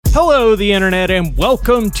Hello, the internet, and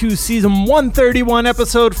welcome to season 131,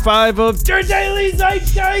 episode 5 of Your Daily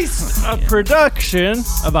Zeitgeist, a production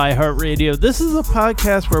of iHeartRadio. This is a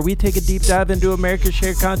podcast where we take a deep dive into America's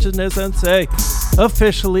shared consciousness and say,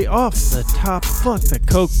 officially off the top, fuck the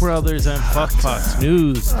Koch brothers and fuck Fox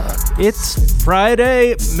News. It's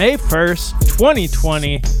Friday, May 1st,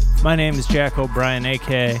 2020. My name is Jack O'Brien,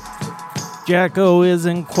 a.k.a. Jacko is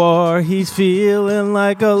in quar, he's feeling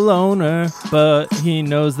like a loner, but he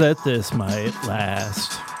knows that this might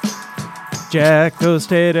last. Jacko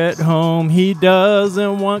stayed at home, he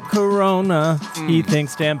doesn't want corona, he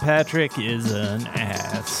thinks Dan Patrick is an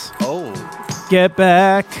ass. Oh. Get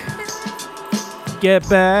back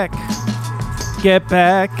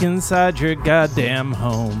inside your goddamn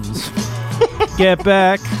homes. Get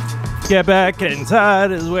back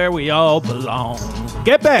inside is where we all belong.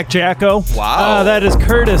 Get back, Jacko. Wow. That is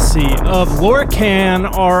courtesy of Lorcan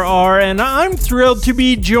RR, and I'm thrilled to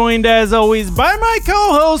be joined, as always, by my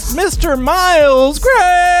co-host, Mr. Miles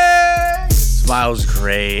Gray. Miles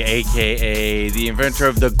Gray, a.k.a. the inventor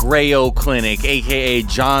of the Grayo Clinic, a.k.a.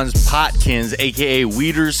 Johns Potkins, a.k.a.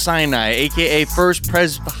 Weeder Sinai, a.k.a. First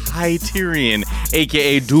Presbyterian,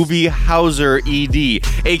 a.k.a. Doobie Hauser ED,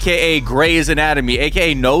 a.k.a. Gray's Anatomy,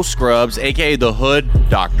 a.k.a. No Scrubs, a.k.a. The Hood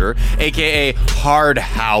Doctor, a.k.a. Hard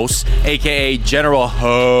House, a.k.a. General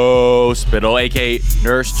Hospital, a.k.a.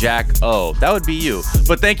 Nurse Jack O. That would be you.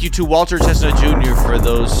 But thank you to Walter Chestnut Jr. for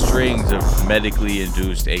those strings of medically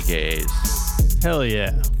induced a.k.a.s. Hell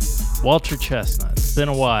yeah. Walter Chestnut. It's been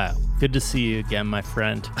a while. Good to see you again, my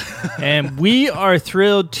friend. And we are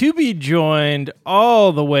thrilled to be joined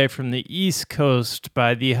all the way from the East Coast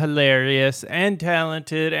by the hilarious and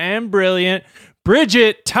talented and brilliant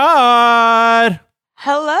Bridget Todd.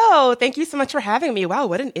 Hello. Thank you so much for having me. Wow,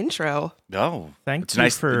 what an intro. Oh, Thank it's you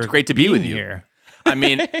nice. for It's great to be with you. here. I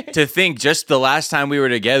mean, to think just the last time we were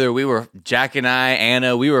together, Jack and I,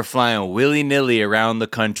 Anna, we were flying willy-nilly around the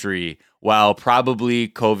country while probably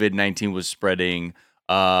COVID-19 was spreading.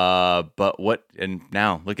 But what, and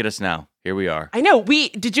now, look at us now. Here we are. I know.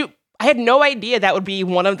 I had no idea that would be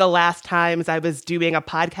one of the last times I was doing a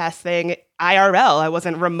podcast thing IRL. I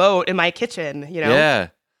wasn't remote in my kitchen, you know? Yeah.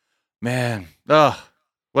 Man. Oh,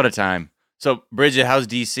 what a time. So, Bridget, how's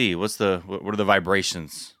DC? What are the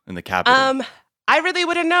vibrations in the capital? I really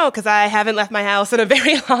wouldn't know because I haven't left my house in a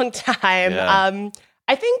very long time. Yeah.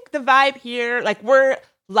 I think the vibe here, like, we're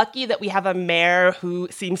lucky that we have a mayor who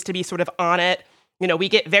seems to be sort of on it. You know, we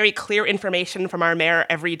get very clear information from our mayor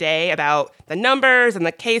every day about the numbers and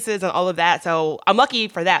the cases and all of that. So I'm lucky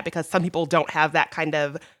for that because some people don't have that kind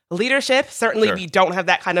of leadership. Certainly, Sure. We don't have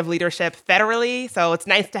that kind of leadership federally. So it's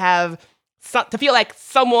nice to have to feel like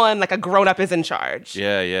someone, like a grown-up, is in charge.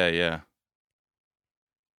 Yeah.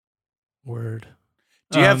 Word.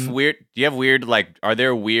 Do you have weird, like, are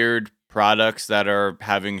there weird products that are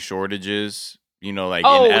having shortages? You know, like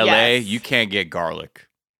in LA, yes. you can't get garlic.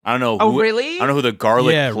 I don't know. Oh, really? I don't know who the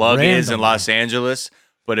garlic plug is in randomly. Los Angeles,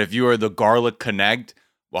 but if you are the Garlic Connect,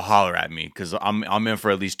 well, holler at me because I'm in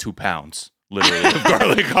for at least 2 pounds, literally, of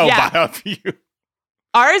garlic. I'll buy up for you.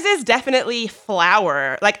 Ours is definitely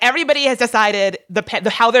flour. Like, everybody has decided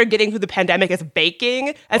how they're getting through the pandemic is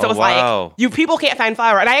baking. And so it's like, you people can't find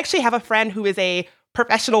flour. And I actually have a friend who is a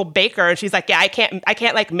professional baker, and she's like, yeah, I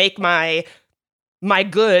can't like make my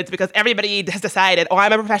goods because everybody has decided, oh,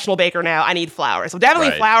 I'm a professional baker now, I need flour. So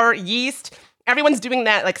definitely flour, yeast. Everyone's doing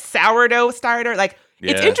that, like, sourdough starter. Like,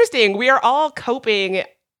 It's interesting. We are all coping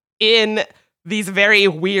in these very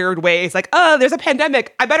weird ways. Like, oh, there's a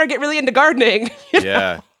pandemic, I better get really into gardening.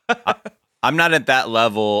 Yeah. I'm not at that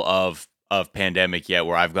level of pandemic yet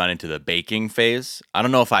where I've gone into the baking phase. I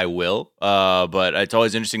don't know if I will, but it's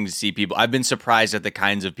always interesting to see people. I've been surprised at the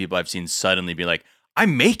kinds of people I've seen suddenly be like,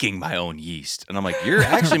 I'm making my own yeast. And I'm like, you're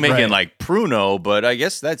actually making like Pruno, but I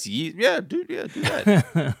guess that's yeast. Yeah, dude, do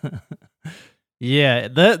that. Yeah,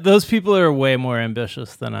 those people are way more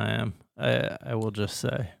ambitious than I am. I will just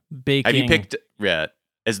say. Baking. Have you picked,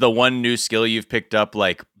 is the one new skill you've picked up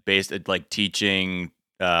like based at like teaching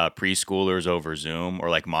preschoolers over Zoom or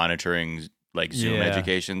like monitoring like Zoom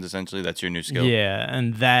educations essentially? That's your new skill? Yeah,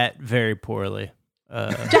 and that very poorly.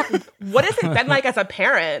 Jack, what has it been like as a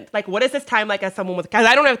parent? Like, what is this time like as someone with, because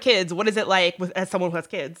I don't have kids. What is it like as someone who has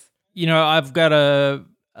kids? You know, I've got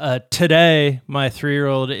today, my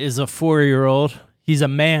 3-year-old is a 4-year-old. He's a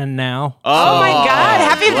man now. Oh my God!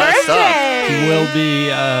 Happy birthday!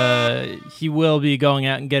 He will be going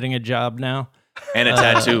out and getting a job now. And a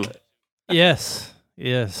tattoo. Yes.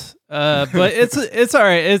 But it's all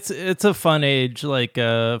right. It's a fun age, like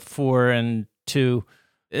 4 and 2.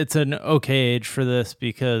 It's an okay age for this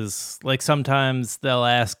because, like, sometimes they'll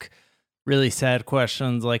ask really sad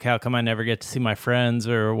questions like how come I never get to see my friends,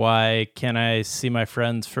 or why can't I see my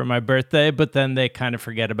friends for my birthday? But then they kind of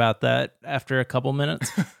forget about that after a couple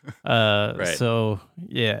minutes. Right. So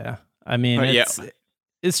yeah, I mean,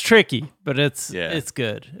 it's tricky, but it's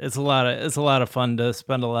good. It's a lot of fun to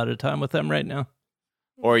spend a lot of time with them right now.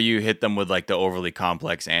 Or you hit them with like the overly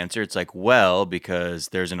complex answer. It's like, well, because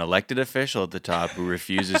there's an elected official at the top who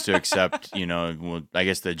refuses to accept, I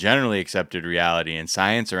guess the generally accepted reality and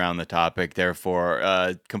science around the topic,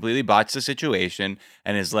 therefore completely botched the situation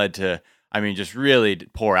and has led to, just really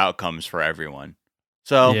poor outcomes for everyone.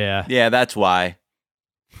 So, yeah, that's why.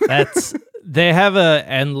 They have an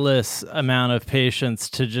endless amount of patience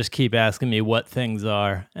to just keep asking me what things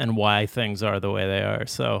are and why things are the way they are.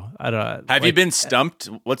 So I don't. Have you been stumped?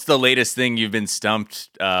 What's the latest thing you've been stumped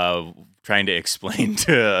trying to explain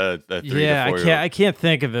to a 3 to 4 year old? I can't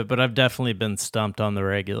think of it, but I've definitely been stumped on the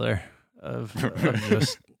regular of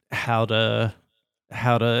just how to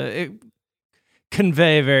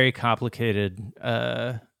convey very complicated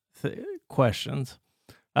questions.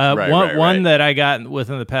 One that I got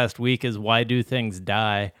within the past week is why do things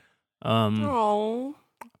die?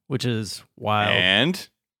 Which is wild. And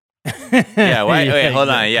why? Hold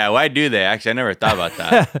on. Yeah, why do they? Actually, I never thought about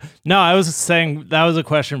that. No, I was saying that was a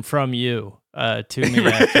question from you to me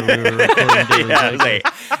after we were recording. I was like,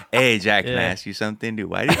 hey, Jack, can I ask you something?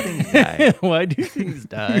 Why do things die? Why do things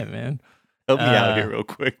die, man? Help me out here real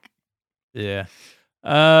quick. Yeah.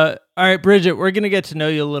 All right, Bridget, we're going to get to know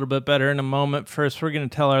you a little bit better in a moment. First, we're going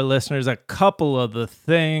to tell our listeners a couple of the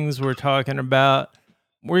things we're talking about.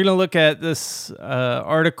 We're going to look at this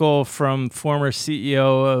article from former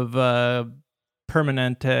CEO of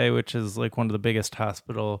Permanente, which is like one of the biggest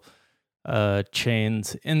hospital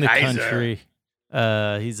chains in the country.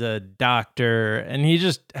 He's a doctor, and he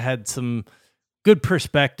just had some good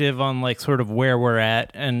perspective on like sort of where we're at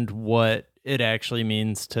and what it actually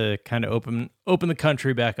means to kind of open the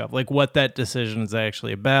country back up, like what that decision is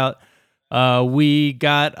actually about. We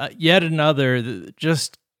got yet another,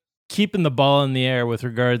 just keeping the ball in the air with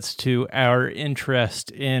regards to our interest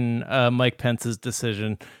in Mike Pence's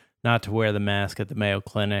decision not to wear the mask at the Mayo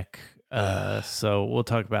Clinic. So we'll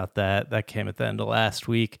talk about that. That came at the end of last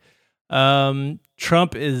week.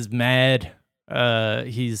 Trump is mad.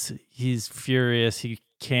 He's furious. He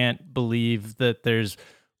can't believe that there's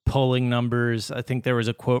polling numbers. I think there was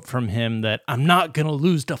a quote from him that I'm not going to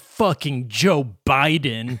lose to fucking Joe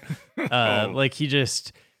Biden. Like he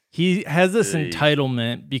has this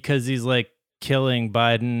entitlement because he's like killing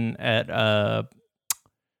Biden at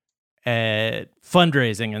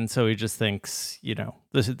fundraising. And so he just thinks,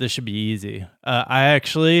 this should be easy. I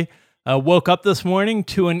actually woke up this morning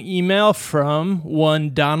to an email from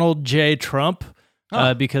one Donald J. Trump.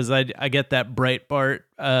 Because I get that Breitbart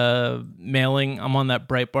mailing. I'm on that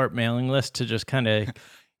Breitbart mailing list to just kind of,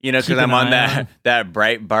 because I'm on that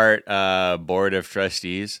Breitbart board of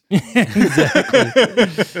trustees.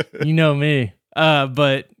 Exactly. You know me.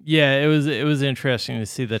 But yeah, it was interesting to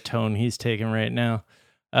see the tone he's taking right now.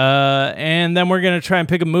 And then we're gonna try and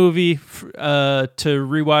pick a movie to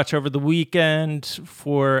rewatch over the weekend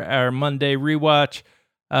for our Monday rewatch.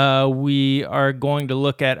 We are going to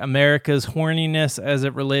look at America's horniness as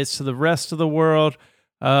it relates to the rest of the world.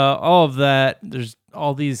 All of that. There's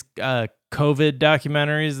all these COVID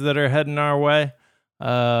documentaries that are heading our way.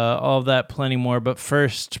 All of that, plenty more. But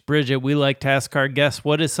first, Bridget, we like to ask our guests,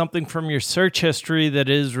 what is something from your search history that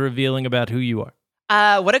is revealing about who you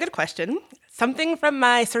are? What a good question. Something from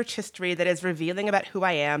my search history that is revealing about who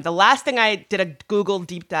I am. The last thing I did a Google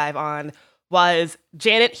deep dive on was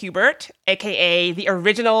Janet Hubert, a.k.a. the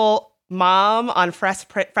original mom on Fresh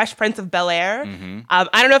Prince of Bel-Air. Mm-hmm. I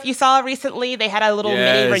don't know if you saw recently, they had a little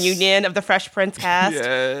mini reunion of the Fresh Prince cast.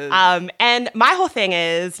 Yes. And my whole thing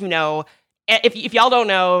is, if y'all don't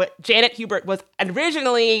know, Janet Hubert was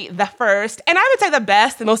originally the first, and I would say the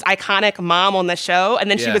best, the most iconic mom on the show.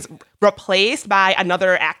 And then she was replaced by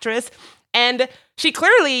another actress. And she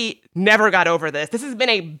clearly never got over this. This has been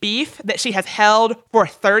a beef that she has held for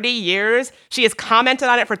 30 years. She has commented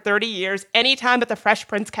on it for 30 years. Anytime that the Fresh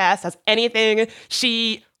Prince cast has anything,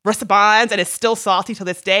 she responds and is still salty to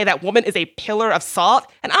this day. That woman is a pillar of salt.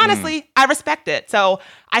 And honestly, I respect it. So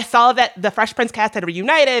I saw that the Fresh Prince cast had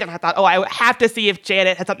reunited, and I thought, I have to see if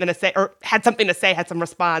Janet had something to say, had some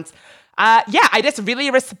response. I just really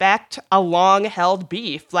respect a long-held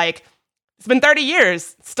beef. Like, it's been 30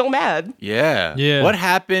 years, still mad. Yeah. What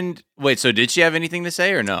happened? Wait, so did she have anything to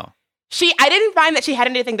say or no? I didn't find that she had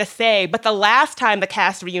anything to say, but the last time the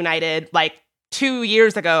cast reunited, like 2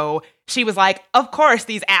 years ago, she was like, of course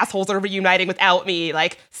these assholes are reuniting without me.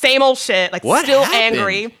 Like, same old shit, like what still happened?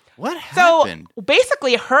 angry. What happened? So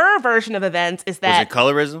basically, her version of events is that... Was it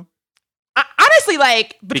colorism? Honestly,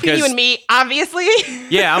 like, between you and me, obviously.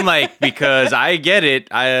 Yeah, I'm like, because I get it.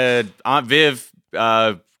 Aunt Viv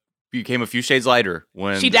became a few shades lighter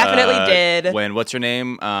when... She definitely did. When, what's her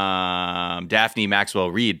name? Daphne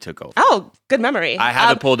Maxwell Reid took over. Oh, good memory. I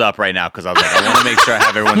have it pulled up right now because I was like, I want to make sure I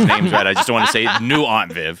have everyone's names right. I just don't want to say new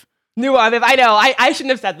Aunt Viv. New Aunt Viv. I know. I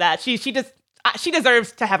shouldn't have said that. She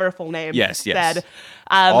deserves to have her full name. Yes. Said.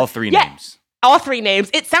 All three names. All three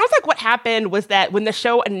names. It sounds like what happened was that when the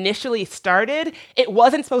show initially started, it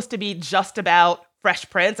wasn't supposed to be just about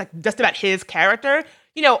Fresh Prince, like just about his character.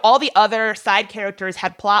 You know, all the other side characters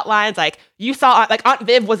had plot lines. Like you saw, like Aunt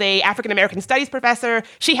Viv was a African American studies professor.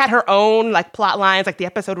 She had her own like plot lines, like the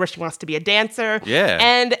episode where she wants to be a dancer. Yeah,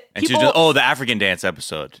 and people, the African dance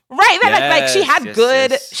episode. Right. Like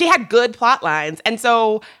she had good plot lines, and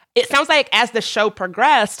so it sounds like as the show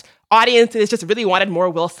progressed, audiences just really wanted more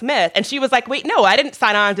Will Smith. And she was like, wait, no, I didn't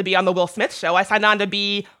sign on to be on the Will Smith show. I signed on to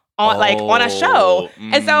be on a show.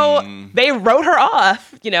 And so they wrote her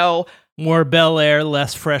off, you know. More Bel Air,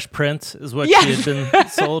 less Fresh Prince is what she had been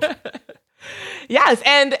sold. Yes.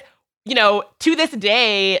 And, you know, to this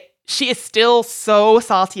day, she is still so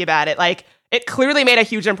salty about it. Like, it clearly made a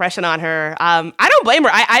huge impression on her. I don't blame her.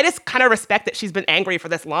 I just kind of respect that she's been angry for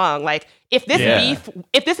this long. Like, if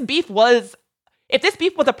this beef was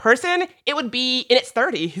a person, it would be in its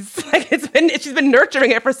 30s. Like she's been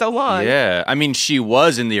nurturing it for so long. Yeah, I mean, she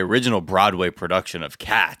was in the original Broadway production of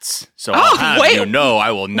Cats. So I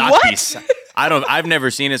will not be. I've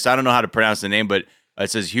never seen it, so I don't know how to pronounce the name. But it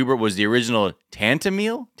says Hubert was the original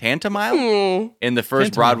Tantamile in the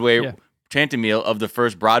first Broadway Tantamile of the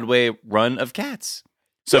first Broadway run of Cats.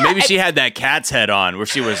 So maybe she had that Cat's head on, where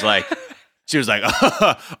she was like. She was like,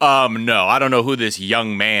 no, I don't know who this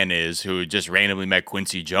young man is who just randomly met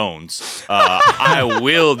Quincy Jones.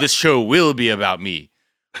 This show will be about me.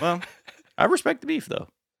 Well, I respect the beef, though.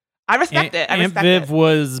 I respect it. Aunt Viv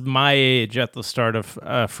was my age at the start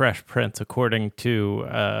of Fresh Prince, according to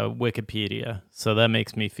Wikipedia. So that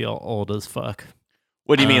makes me feel old as fuck.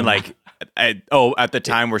 What do you mean, like, at the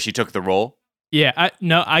time where she took the role? Yeah,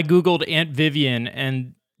 I Googled Aunt Vivian,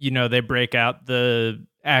 and, you know, they break out the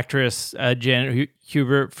actress Janet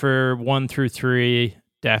Hubert for 1 through 3,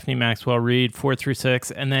 Daphne Maxwell Reid 4 through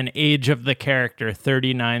 6, and then age of the character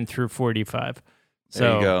 39 through 45. So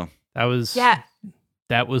there you go.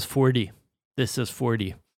 That was 40. This is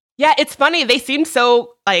 40. Yeah, it's funny. They seem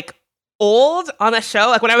so like old on the show.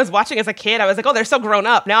 Like when I was watching as a kid, I was like, oh, they're so grown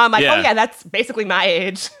up. Now I'm like, oh yeah, that's basically my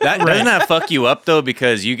age. Doesn't that fuck you up though?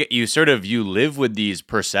 Because you live with these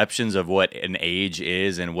perceptions of what an age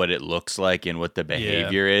is and what it looks like and what the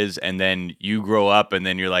behavior is, and then you grow up and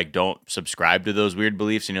then you're like, don't subscribe to those weird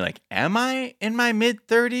beliefs, and you're like, am I in my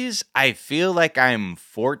mid-30s? I feel like I'm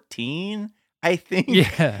 14. I think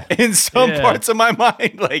in some parts of my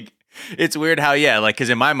mind, like it's weird how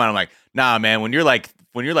because in my mind I'm like, nah, man, when you're like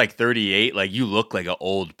 38, like you look like an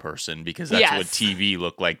old person because that's what TV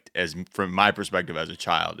looked like as from my perspective as a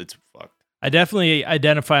child. It's fucked. I definitely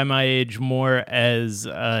identify my age more as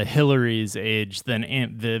Hillary's age than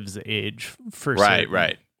Aunt Viv's age for certain.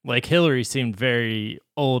 Right. Like Hillary seemed very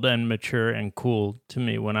old and mature and cool to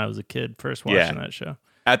me when I was a kid first watching that show.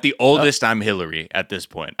 At the oldest, I'm Hillary at this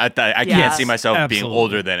point. I can't see myself being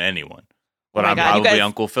older than anyone, but I'm probably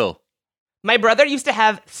Uncle Phil. My brother used to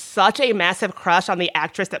have such a massive crush on the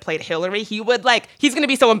actress that played Hillary. He would he's going to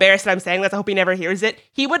be so embarrassed that I'm saying this. I hope he never hears it.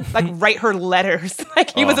 He would write her letters.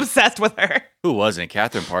 He was obsessed with her. Who wasn't?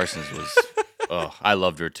 Catherine Parsons was, I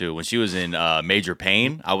loved her too. When she was in Major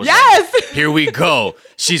Payne, I was like, here we go.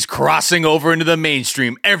 She's crossing over into the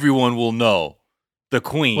mainstream. Everyone will know. The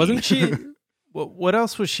Queen. Wasn't she? What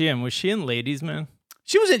else was she in? Was she in Ladies Man?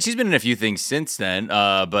 She's been in a few things since then,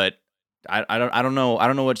 but I don't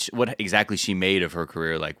know what exactly she made of her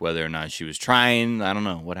career, like whether or not she was trying. I don't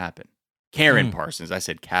know what happened. Karen Parsons. I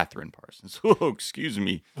said Catherine Parsons. Oh, excuse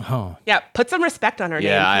me. Oh. Yeah, put some respect on her name.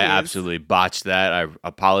 Yeah, I please. absolutely botched that. I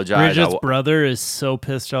apologize. Bridget's brother is so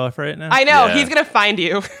pissed off right now. I know. He's going to find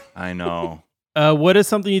you. I know. What is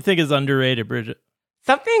something you think is underrated, Bridget?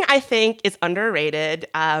 Something I think is underrated,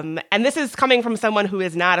 and this is coming from someone who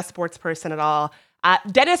is not a sports person at all,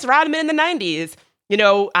 Dennis Rodman in the 90s. You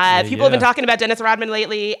know, people have been talking about Dennis Rodman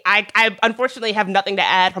lately. I unfortunately have nothing to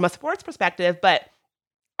add from a sports perspective, but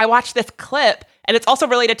I watched this clip, and it's also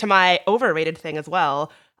related to my overrated thing as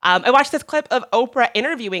well. I watched this clip of Oprah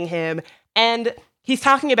interviewing him, and he's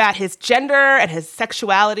talking about his gender and his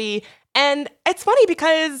sexuality. And it's funny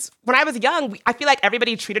because when I was young, I feel like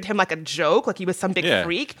everybody treated him like a joke, like he was some big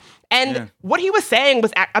freak. And what he was saying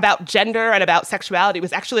was about gender and about sexuality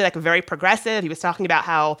was actually like very progressive. He was talking about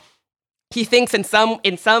how he thinks in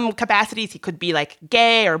some capacities he could be like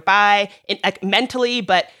gay or bi, like mentally,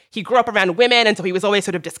 but he grew up around women, and so he was always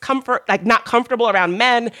sort of not comfortable around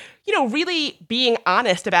men. Really being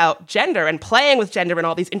honest about gender and playing with gender in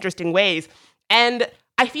all these interesting ways. And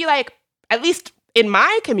I feel like, at least in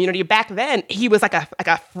my community back then, he was like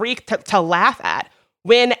a freak to laugh at,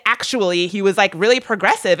 when actually he was like really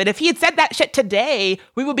progressive. And if he had said that shit today,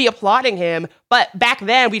 we would be applauding him. But back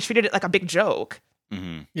then we treated it like a big joke.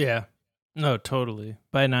 Mm-hmm. Yeah. No, totally.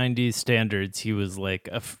 By 90s standards, he was like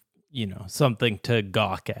something to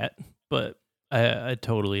gawk at. But I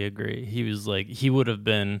totally agree. He was like, he would have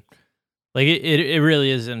been like, it really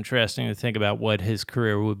is interesting to think about what his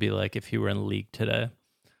career would be like if he were in the league today.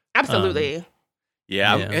 Absolutely.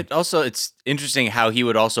 It's interesting how he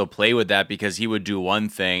would also play with that, because he would do one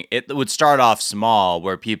thing. It would start off small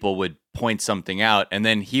where people would point something out, and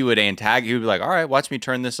then he would be like, all right, watch me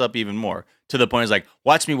turn this up even more, to the point is like,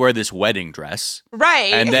 watch me wear this wedding dress.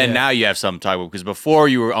 Right. And then now you have something to talk about, because before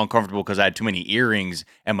you were uncomfortable because I had too many earrings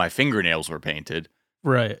and my fingernails were painted.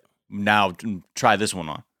 Right. Now try this one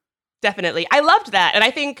on. Definitely. I loved that. And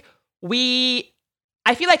I think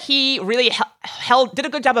I feel like he really did a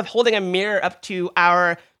good job of holding a mirror up to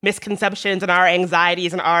our misconceptions and our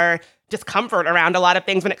anxieties and our discomfort around a lot of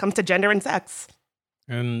things when it comes to gender and sex.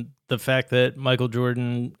 And the fact that Michael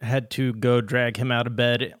Jordan had to go drag him out of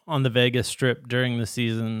bed on the Vegas Strip during the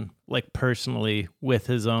season, like personally with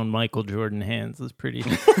his own Michael Jordan hands, is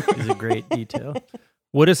a great detail.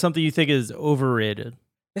 What is something you think is overrated?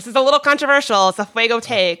 This is a little controversial. It's a fuego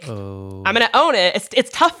take. Oh. I'm going to own it. It's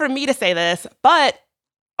tough for me to say this, but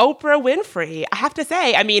Oprah Winfrey, I have to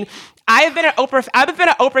say. I mean, I've been an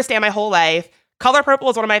Oprah stan my whole life. Color Purple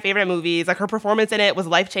is one of my favorite movies. Like, her performance in it was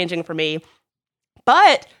life-changing for me.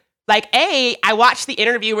 But like, I watched the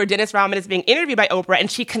interview where Dennis Rodman is being interviewed by Oprah, and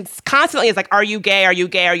she constantly is like, are you gay? Are you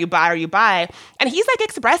gay? Are you bi? Are you bi? And he's like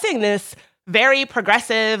expressing this very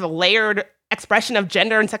progressive, layered expression of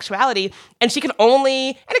gender and sexuality. And she can only,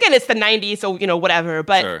 and again, it's the 90s, so, whatever,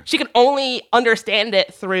 but sure, she can only understand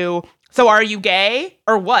it through, so are you gay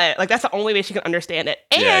or what? Like, that's the only way she can understand it.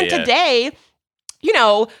 And today,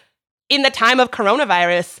 in the time of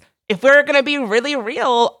coronavirus, if we're going to be really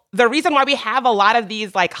real, the reason why we have a lot of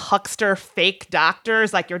these like huckster fake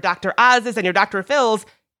doctors, like your Dr. Oz's and your Dr. Phil's,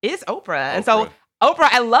 is Oprah. And so, Oprah,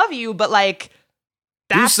 I love you, but like,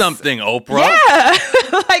 do something, Oprah. Yeah.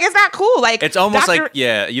 Like, it's not cool. Like, it's almost like,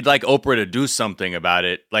 you'd like Oprah to do something about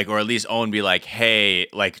it, like, or at least be like, hey,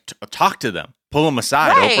 like, talk to them. Pull them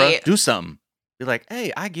aside, right. Oprah. Do something. Be like,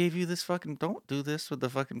 hey, I gave you this don't do this with the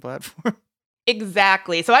fucking platform.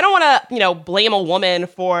 Exactly. So I don't want to, blame a woman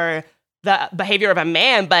for the behavior of a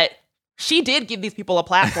man, but she did give these people a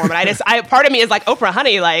platform. And part of me is like, Oprah,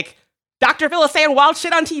 honey, like, Dr. Phil is saying wild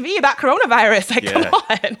shit on TV about coronavirus. Like, come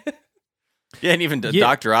on. Yeah, and even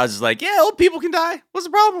Dr. Oz is like, old people can die. What's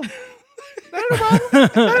the problem?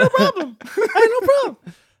 That ain't no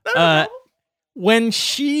problem. When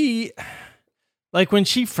she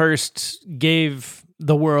first gave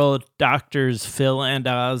the world Doctors Phil and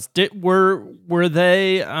Oz, were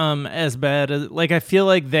they as bad as, like, I feel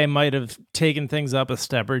like they might have taken things up a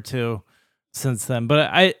step or two since then,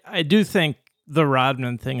 but I do think the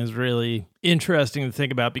Rodman thing is really interesting to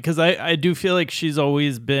think about, because I do feel like she's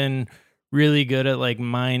always been really good at like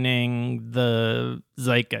mining the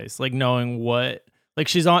zeitgeist, like knowing what, like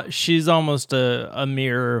she's almost a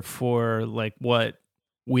mirror for like what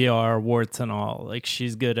we are, warts and all. Like,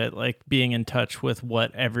 she's good at like being in touch with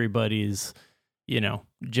what everybody's,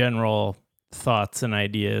 general thoughts and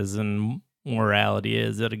ideas and morality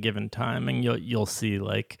is at a given time. And you'll see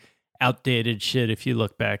like outdated shit if you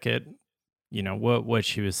look back at, what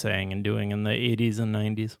she was saying and doing in the 80s and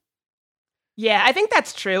 90s. Yeah, I think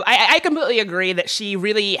that's true. I completely agree that she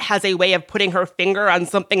really has a way of putting her finger on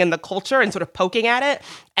something in the culture and sort of poking at it,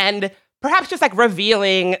 and perhaps just like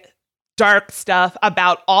revealing dark stuff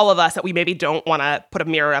about all of us that we maybe don't want to put a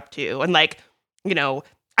mirror up to. And like,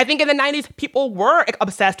 I think in the 90s, people were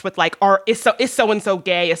obsessed with like, is so-and-so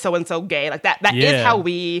gay? Is so-and-so gay? Like that's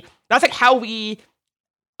like how we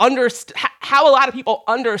understood, how a lot of people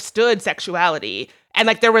understood sexuality. And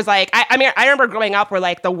like, there was like, I mean, I remember growing up where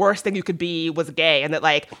like the worst thing you could be was gay. And that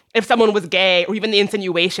like, if someone was gay or even the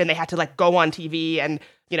insinuation, they had to like go on TV and,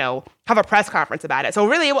 have a press conference about it. So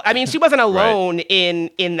really, I mean, she wasn't alone right.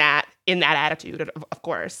 in that attitude, of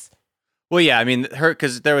course. Well, yeah, I mean,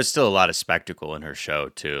 because there was still a lot of spectacle in her show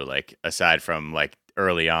too. Like, aside from like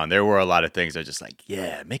early on, there were a lot of things that were just like,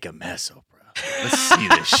 yeah, make a mess, Oprah. let's see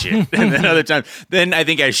this shit. And then other times, then I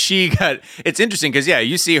think as she got, it's interesting because,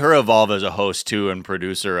 you see her evolve as a host too and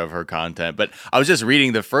producer of her content. But I was just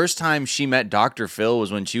reading the first time she met Dr. Phil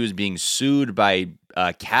was when she was being sued by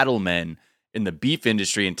cattlemen in the beef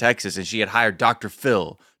industry in Texas. And she had hired Dr.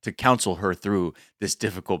 Phil to counsel her through this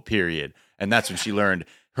difficult period. And that's when she learned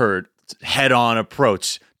her head-on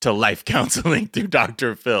approach to life counseling through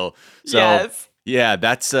Dr. Phil. So, yes. Yeah,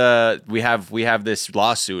 that's we have this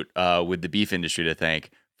lawsuit with the beef industry to thank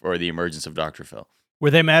for the emergence of Dr. Phil. Were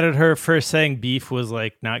they mad at her for saying beef was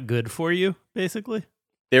like not good for you, basically?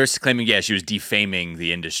 They were claiming, she was defaming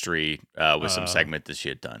the industry with some segment that she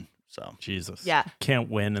had done. So Jesus, yeah, can't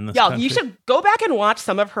win in this country. You should go back and watch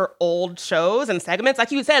some of her old shows and segments.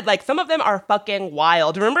 Like you said, like some of them are fucking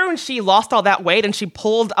wild. Remember when she lost all that weight and she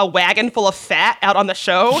pulled a wagon full of fat out on the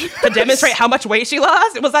show to demonstrate how much weight she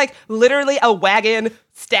lost? It was like literally a wagon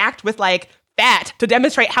stacked with like fat to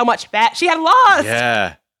demonstrate how much fat she had lost.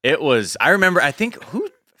 Yeah, it was. I remember. I think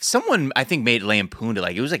someone made lampooned it.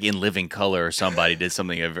 Like it was like In Living Color or somebody did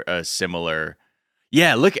something similar.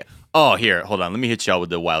 Yeah, look at. Oh, here, hold on. Let me hit y'all with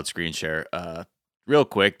the wild screen share. Real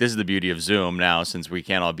quick, this is the beauty of Zoom now since we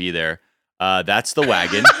can't all be there. That's the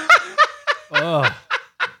wagon. Oh,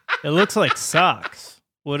 it looks like socks.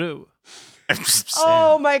 What?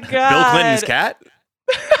 Oh my God. Bill Clinton's cat?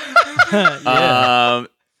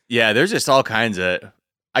 Yeah. There's just all kinds of.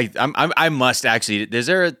 I must actually. There's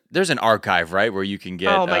an archive, right, where you can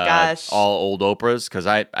get oh my gosh. All old Oprahs because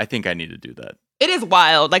I think I need to do that. It is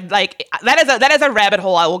wild. Like that is a rabbit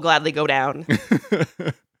hole I will gladly go down.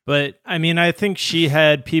 But I mean, I think she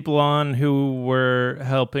had people on who were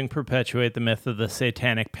helping perpetuate the myth of the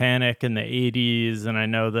satanic panic in the 80s. And I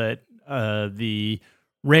know that the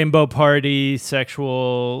Rainbow Party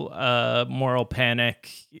sexual moral panic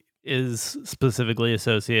is specifically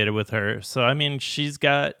associated with her. So, I mean, she's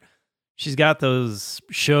got those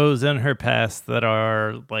shows in her past that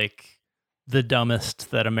are like the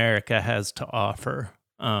dumbest that America has to offer.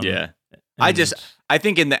 I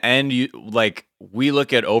think in the end, we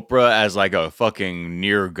look at Oprah as like a fucking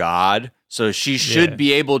near god. So she should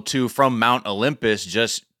be able to, from Mount Olympus,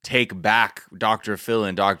 just take back Dr. Phil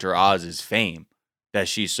and Dr. Oz's fame that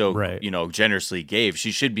she so, generously gave.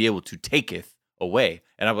 She should be able to taketh away.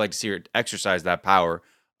 And I would like to see her exercise that power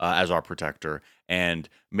as our protector and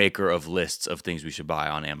maker of lists of things we should buy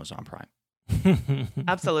on Amazon Prime.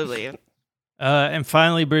 Absolutely. And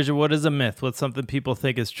finally, Bridget, what is a myth? What's something people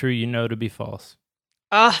think is true you know to be false?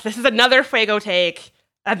 This is another Fuego take.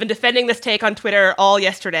 I've been defending this take on Twitter all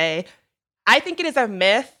yesterday. I think it is a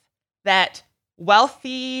myth that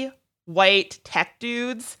wealthy white tech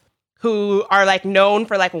dudes who are like known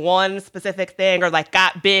for like one specific thing or like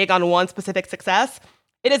got big on one specific success,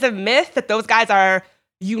 it is a myth that those guys are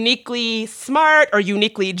uniquely smart or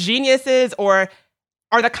uniquely geniuses or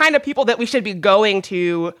are the kind of people that we should be going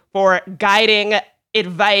to for guiding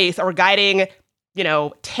advice or guiding,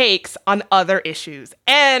 takes on other issues.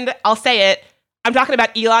 And I'll say it, I'm talking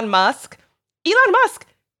about Elon Musk. Elon Musk,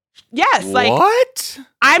 yes. What?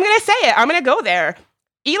 I'm going to say it. I'm going to go there.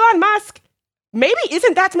 Elon Musk maybe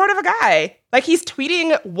isn't that smart of a guy. Like he's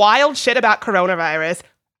tweeting wild shit about coronavirus,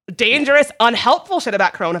 dangerous, unhelpful shit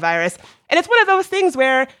about coronavirus. And it's one of those things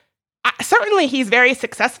where certainly he's very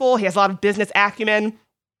successful. He has a lot of business acumen.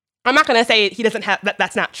 I'm not going to say he doesn't have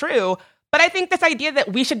that's not true, but I think this idea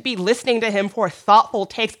that we should be listening to him for thoughtful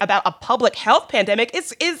takes about a public health pandemic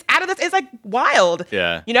is out of this is like wild.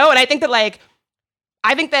 Yeah. And I think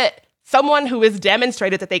that someone who has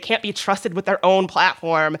demonstrated that they can't be trusted with their own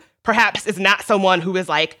platform perhaps is not someone who is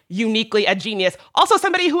like uniquely a genius. Also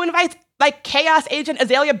somebody who invites like chaos agent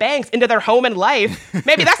Azalea Banks into their home and life.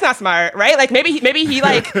 Maybe that's not smart, right? Like maybe he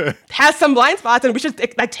like has some blind spots and we should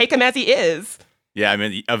like take him as he is. Yeah, I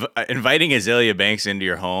mean, inviting Azalea Banks into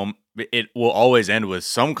your home, it will always end with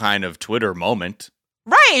some kind of Twitter moment.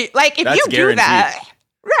 Right. Like if you do that,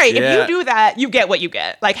 right? Yeah. If you do that, you get what you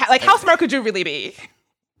get. Like how smart could you really be?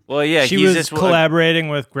 Well, yeah, she was collaborating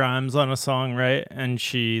with Grimes on a song, right? And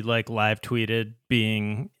she like live tweeted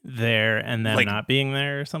being there and then not being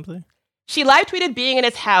there or something. She live tweeted being in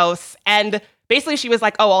his house and basically she was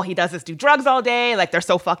like, oh, all he does is do drugs all day. Like they're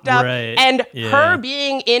so fucked up. Right. And her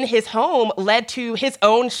being in his home led to his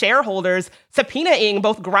own shareholders subpoenaing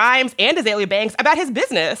both Grimes and Azalea Banks about his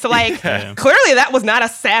business. So like clearly that was not a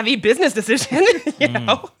savvy business decision,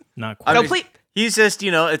 Not quite. He's just,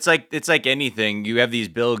 it's like anything. You have these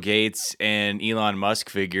Bill Gates and Elon Musk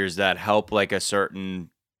figures that help like a certain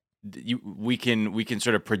we can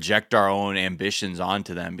sort of project our own ambitions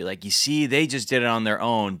onto them. Be like, you see, they just did it on their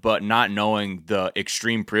own, but not knowing the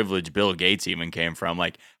extreme privilege Bill Gates even came from,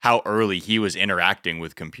 like how early he was interacting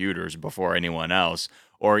with computers before anyone else,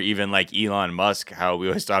 or even like Elon Musk, how we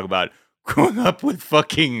always talk about growing up with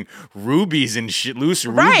fucking rubies and shit, loose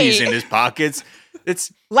rubies in his pockets.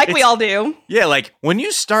 It's we all do. Yeah, like when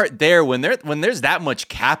you start there, when there's that much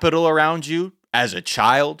capital around you as a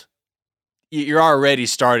child, you're already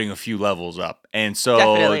starting a few levels up. And so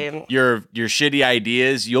Definitely. your shitty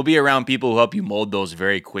ideas, you'll be around people who help you mold those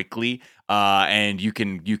very quickly. And you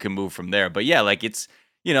can move from there. But yeah, like it's,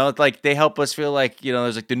 it's like they help us feel like,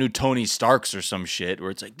 there's like the new Tony Starks or some shit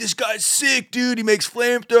where it's like, this guy's sick, dude. He makes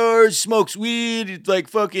flamethrowers, smokes weed. It's like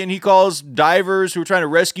fucking, he calls divers who are trying to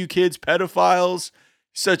rescue kids pedophiles.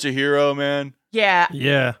 He's such a hero, man. Yeah.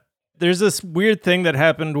 Yeah. There's this weird thing that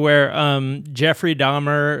happened where Jeffrey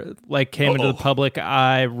Dahmer came into the public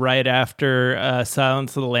eye right after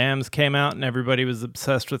Silence of the Lambs came out, and everybody was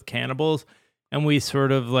obsessed with cannibals, and we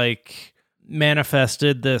sort of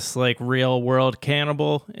manifested this real world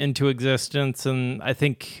cannibal into existence, and I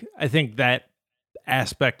think that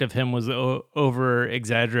aspect of him was over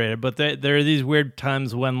exaggerated. But there are these weird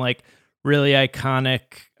times when really iconic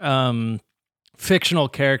fictional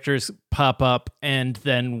characters pop up, and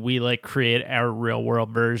then we create our real world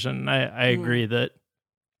version. I agree that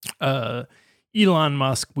Elon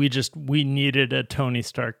Musk, we needed a Tony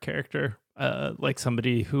Stark character,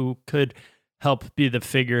 somebody who could help be the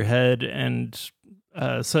figurehead and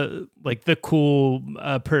so the cool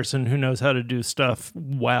person who knows how to do stuff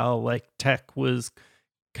while tech was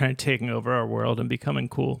kind of taking over our world and becoming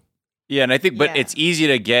cool. Yeah, and I think, but it's easy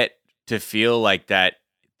to get to feel like that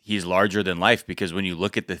he's larger than life, because when you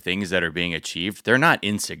look at the things that are being achieved, they're not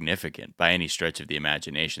insignificant by any stretch of the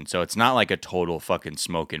imagination. So it's not like a total fucking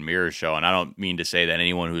smoke and mirror show. And I don't mean to say that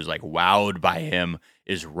anyone who's wowed by him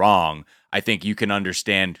is wrong. I think you can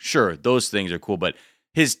understand, sure, those things are cool, but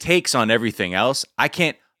his takes on everything else, I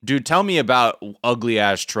can't, dude, tell me about ugly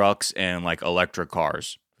ass trucks and electric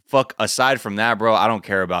cars. Fuck, aside from that, bro, I don't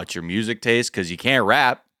care about your music taste because you can't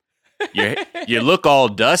rap. You look all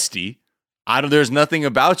dusty. There's nothing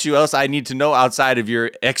about you else I need to know outside of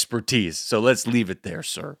your expertise. So let's leave it there,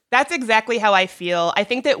 sir. That's exactly how I feel. I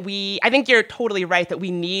think you're totally right that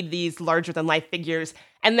we need these larger than life figures.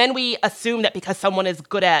 And then we assume that because someone is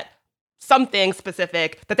good at something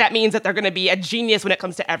specific, that means that they're going to be a genius when it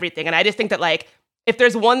comes to everything. And I just think that if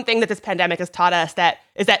there's one thing that this pandemic has taught us, that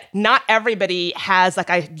is that not everybody has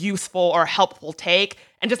a useful or helpful take.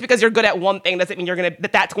 And just because you're good at one thing doesn't mean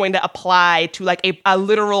that's going to apply to a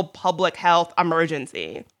literal public health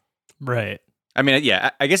emergency. Right. I mean,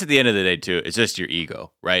 yeah, I guess at the end of the day too, it's just your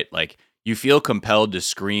ego, right? You feel compelled to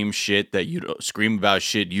scream about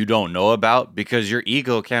shit you don't know about because your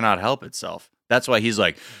ego cannot help itself. That's why he's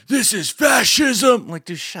like, this is fascism.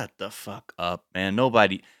 Dude, shut the fuck up, man.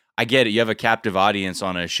 I get it. You have a captive audience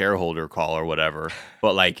on a shareholder call or whatever,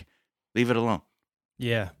 but leave it alone.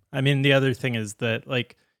 Yeah. I mean, the other thing is that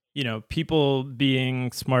people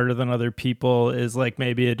being smarter than other people is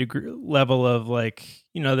maybe a level of they're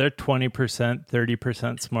 20%,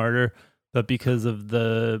 30% smarter, but because of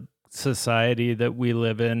the society that we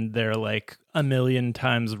live in, they're a million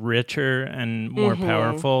times richer and more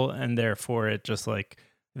powerful, and therefore it just I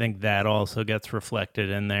think that also gets reflected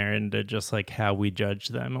in there into just how we judge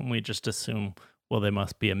them, and we just assume, well, they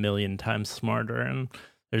must be a million times smarter, and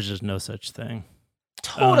there's just no such thing.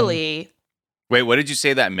 Totally. Wait, what did you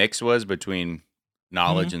say that mix was between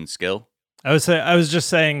knowledge and skill? I was just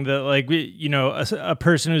saying that a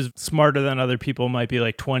person who's smarter than other people might be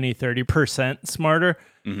 20, 30% smarter,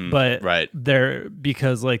 but they're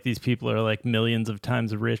because these people are millions of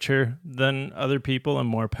times richer than other people and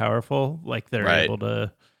more powerful. They're able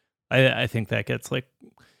to. I think that gets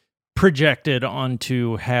projected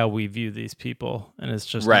onto how we view these people, and it's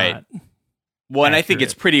just not. Well, and accurate.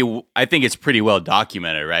 I think it's pretty well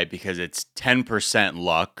documented, right? Because it's 10%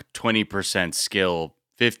 luck, 20% skill,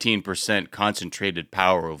 15% concentrated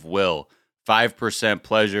power of will, 5%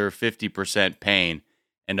 pleasure, 50% pain,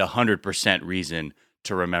 and 100% reason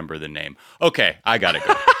to remember the name. Okay, I gotta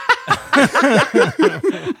go.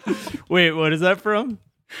 Wait, what is that from?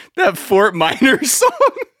 That Fort Minor song.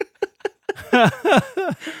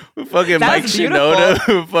 Fucking Mike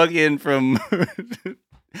Shinoda, fucking from.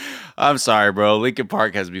 I'm sorry, bro. Linkin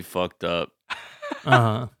Park has me fucked up.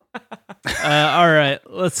 All right,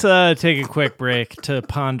 let's take a quick break to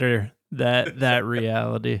ponder that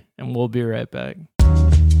reality, and we'll be right back.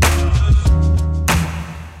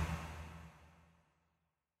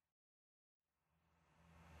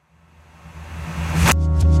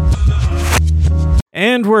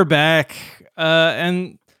 And we're back.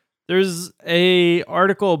 And there's a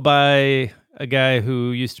article by a guy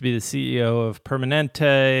who used to be the CEO of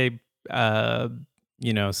Permanente.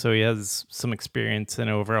 So he has some experience in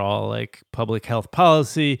overall like public health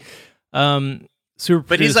policy. But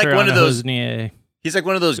he's like one of those. He's like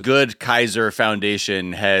one of those good Kaiser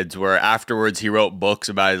Foundation heads where afterwards he wrote books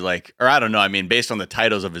about like, or I don't know. I mean, based on the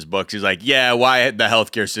titles of his books, he's like, yeah, why the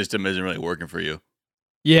healthcare system isn't really working for you.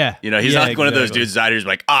 Yeah. He's not like one of those dudes out here who's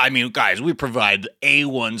like, guys, we provide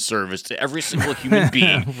A1 service to every single human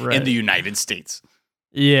being in the United States.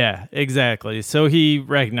 Yeah, exactly. So he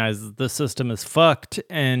recognizes the system is fucked.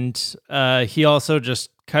 And he also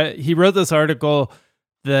he wrote this article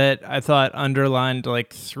that I thought underlined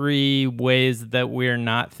like 3 ways that we're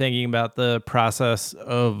not thinking about the process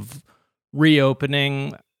of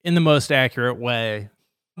reopening in the most accurate way.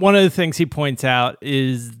 One of the things he points out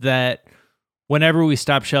is that whenever we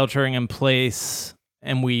stop sheltering in place,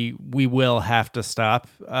 and we will have to stop,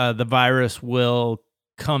 the virus will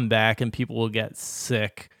come back and people will get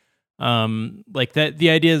sick. Like that, the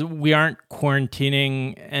idea is we aren't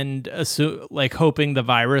quarantining and hoping the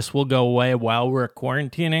virus will go away while we're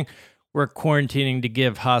quarantining. We're quarantining to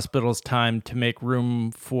give hospitals time to make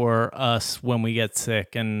room for us when we get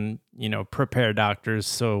sick and, prepare doctors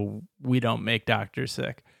so we don't make doctors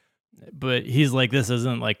sick. But he's like, this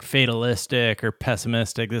isn't like fatalistic or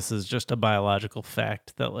pessimistic. This is just a biological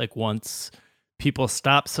fact that like once people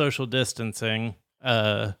stop social distancing,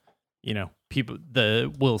 we'll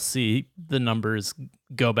see the numbers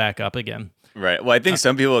go back up again. Right. Well, I think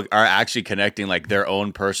some people are actually connecting like their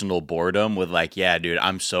own personal boredom with like, yeah, dude,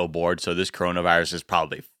 I'm so bored. So this coronavirus is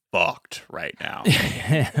probably fucked right now.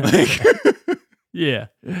 Yeah.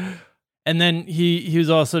 And then he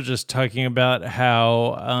was also just talking about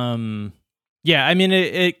how,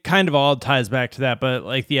 it kind of all ties back to that, but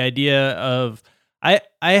like the idea of, I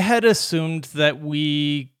had assumed that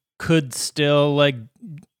we could still like,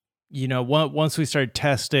 once we started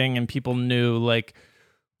testing and people knew like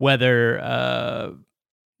whether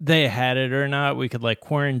they had it or not, we could like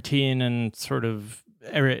quarantine and sort of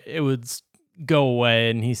it would go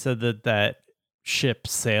away. And he said that ship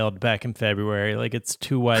sailed back in February. Like it's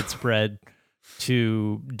too widespread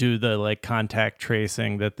to do the like contact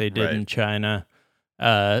tracing that they did in China.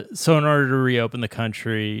 So in order to reopen the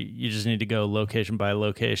country, you just need to go location by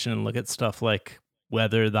location and look at stuff like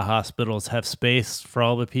whether the hospitals have space for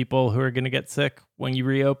all the people who are going to get sick when you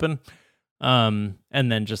reopen. And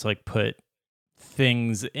then just like put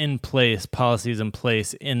things in place, policies in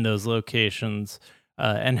place in those locations,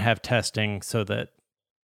 and have testing so that,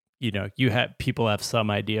 people have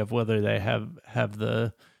some idea of whether they have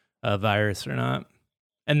the virus or not.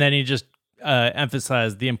 And then he just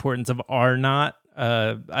emphasized the importance of R not.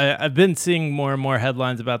 I've been seeing more and more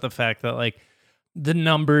headlines about the fact that like the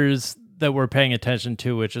numbers that we're paying attention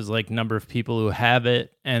to, which is like number of people who have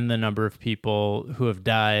it and the number of people who have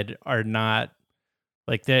died, are not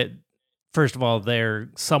like that. First of all,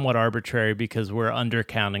 they're somewhat arbitrary because we're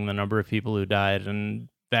undercounting the number of people who died and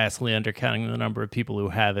vastly undercounting the number of people who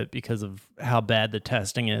have it because of how bad the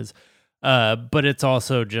testing is. But it's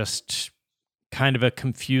also just kind of a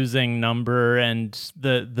confusing number, and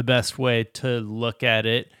the best way to look at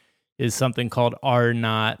it is something called R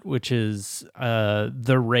naught, which is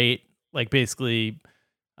the rate. Like basically,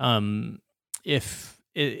 if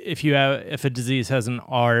a disease has an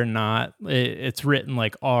R naught, it's written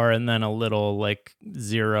like R and then a little like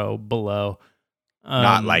 0 below.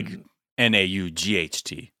 Not like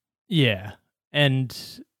NAUGHT. Yeah, and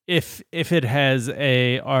if it has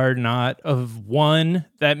a R naught of 1,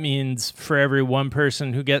 that means for every one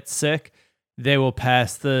person who gets sick, they will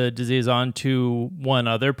pass the disease on to one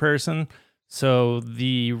other person. So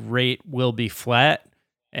the rate will be flat.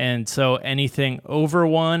 And so anything over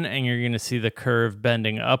 1, and you're going to see the curve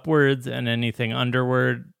bending upwards, and anything under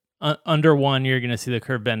 1, you're going to see the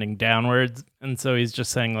curve bending downwards. And so he's just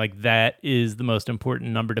saying like that is the most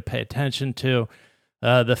important number to pay attention to.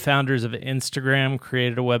 The founders of Instagram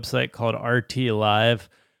created a website called RT Live,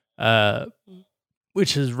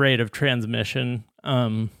 which is rate of transmission.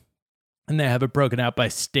 And they have it broken out by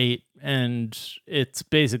state. And it's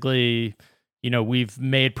basically, we've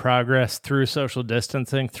made progress through social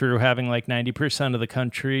distancing, through having like 90% of the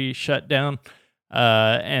country shut down.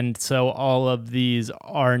 And so all of these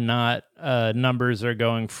are not numbers are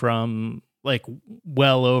going from like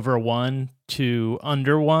well over 1 to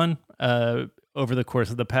under 1 over the course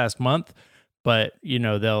of the past month. But,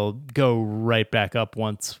 they'll go right back up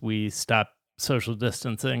once we stop social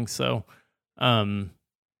distancing. So,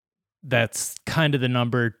 that's kind of the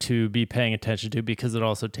number to be paying attention to, because it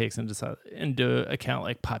also takes into account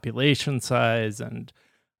like population size. And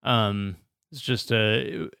it's just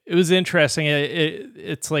it was interesting.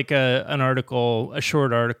 It's like an article, a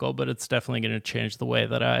short article, but it's definitely going to change the way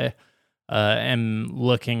that I am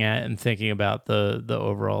looking at and thinking about the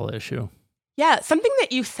overall issue. Yeah, something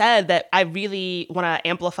that you said that I really want to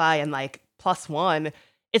amplify and like plus one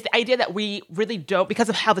is the idea that we really don't, because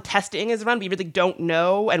of how the testing is run, we really don't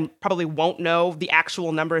know and probably won't know the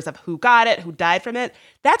actual numbers of who got it, who died from it.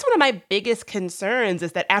 That's one of my biggest concerns,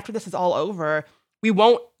 is that after this is all over, we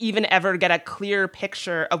won't even ever get a clear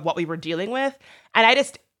picture of what we were dealing with. And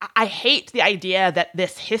I hate the idea that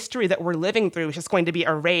this history that we're living through is just going to be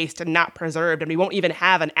erased and not preserved, and we won't even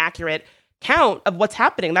have an accurate count of what's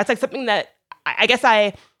happening. That's like something that I guess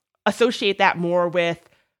I associate that more with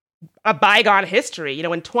a bygone history. You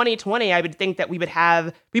know, in 2020, I would think that we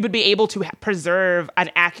would be able to preserve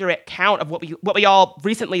an accurate count of what we all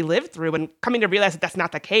recently lived through. And coming to realize that that's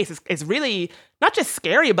not the case is really not just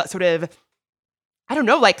scary, but sort of, I don't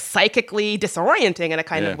know, like psychically disorienting in a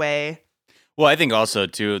kind of way. Well, I think also,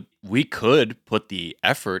 too, we could put the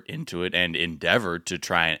effort into it and endeavor to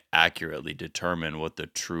try and accurately determine what the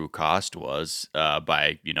true cost was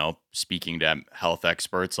by, speaking to health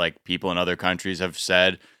experts. Like people in other countries have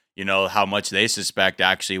said, how much they suspect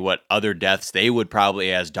actually what other deaths they would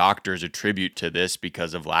probably, as doctors, attribute to this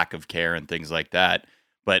because of lack of care and things like that.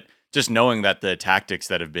 But just knowing that the tactics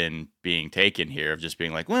that have been being taken here of just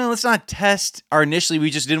being like, well, let's not test. Or initially, we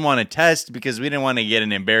just didn't want to test because we didn't want to get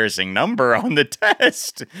an embarrassing number on the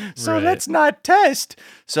test. So let's not test.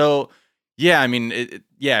 So, yeah, I mean,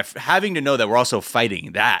 having to know that we're also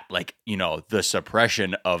fighting that, like, the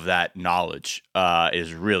suppression of that knowledge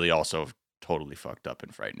is really also totally fucked up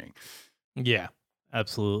and frightening. Yeah,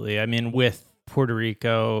 absolutely. I mean, with Puerto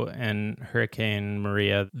Rico and Hurricane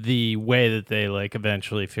Maria, the way that they like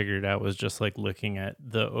eventually figured out was just like looking at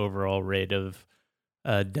the overall rate of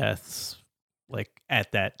deaths like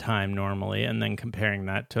at that time normally, and then comparing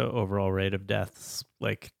that to overall rate of deaths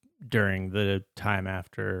like during the time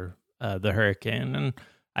after the hurricane. And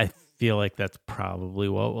I feel like that's probably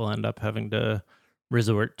what we'll end up having to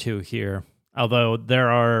resort to here. Although there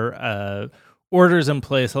are orders in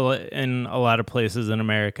place in a lot of places in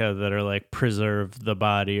America that are like preserve the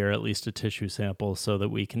body or at least a tissue sample so that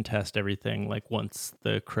we can test everything like once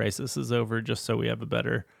the crisis is over, just so we have a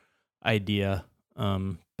better idea.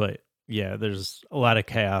 But yeah, there's a lot of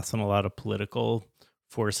chaos and a lot of political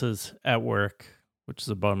forces at work, which is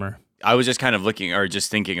a bummer. I was just kind of looking or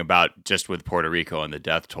just thinking about just with Puerto Rico and the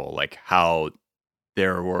death toll, like how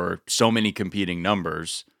there were so many competing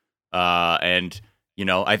numbers. And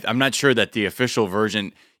I'm not sure that the official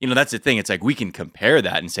version, that's the thing. It's like we can compare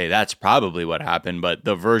that and say that's probably what happened. But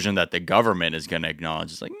the version that the government is going to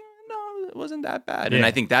acknowledge is like, no, it wasn't that bad. Yeah. And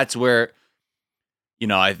I think that's where,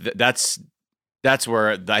 that's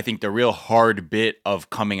where I think the real hard bit of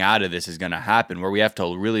coming out of this is going to happen, where we have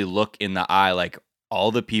to really look in the eye, like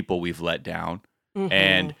all the people we've let down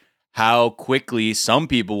and how quickly some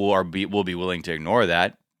people will be willing to ignore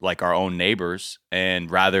that, like our own neighbors, and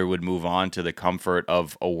rather would move on to the comfort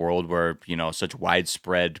of a world where, such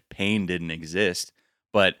widespread pain didn't exist.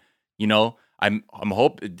 But,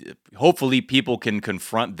 hopefully people can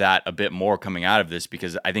confront that a bit more coming out of this,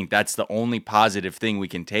 because I think that's the only positive thing we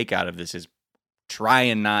can take out of this is try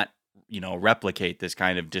and not, replicate this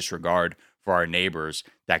kind of disregard for our neighbors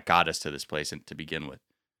that got us to this place and to begin with.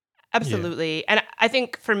 Absolutely. Yeah. And I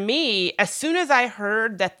think for me, as soon as I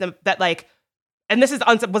heard and this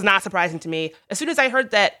was not surprising to me, as soon as I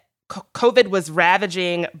heard that COVID was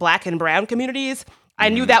ravaging Black and brown communities, I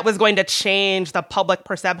knew that was going to change the public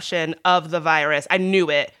perception of the virus. I knew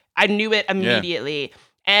it immediately. Yeah.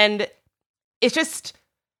 And it's just,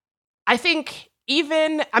 I think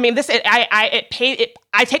I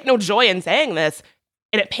take no joy in saying this,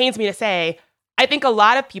 and it pains me to say, I think a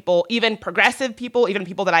lot of people, even progressive people, even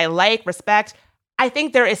people that I like, respect, I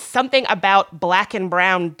think there is something about Black and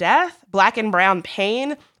brown death, Black and brown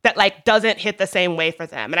pain that doesn't hit the same way for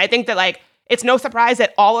them. And I think that it's no surprise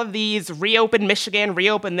that all of these reopen Michigan,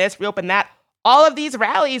 reopen this, reopen that, all of these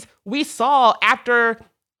rallies we saw after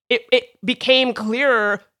it became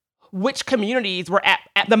clearer which communities were at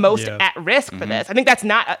the most at risk for this. I think that's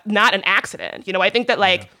not an accident. I think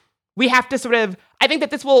that we have to I think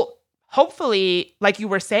that this will hopefully, like you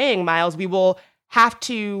were saying, Miles, we will have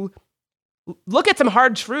to look at some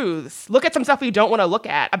hard truths, look at some stuff we don't want to look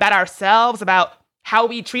at about ourselves, about how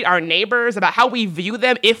we treat our neighbors, about how we view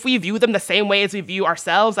them, if we view them the same way as we view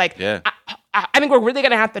ourselves. I think we're really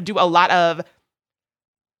going to have to do a lot of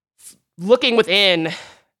looking within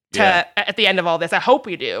at the end of all this. I hope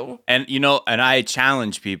we do. And, and I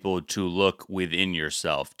challenge people to look within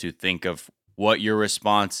yourself, to think of what your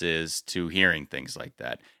response is to hearing things like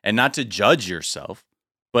that, and not to judge yourself.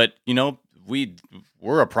 But,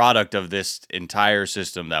 we're a product of this entire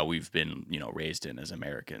system that we've been, raised in as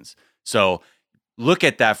Americans. So look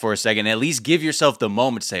at that for a second. At least give yourself the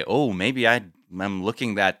moment to say, oh, maybe I'm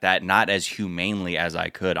looking at that not as humanely as I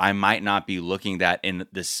could. I might not be looking at in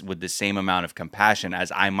this with the same amount of compassion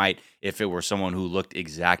as I might if it were someone who looked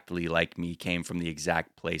exactly like me, came from the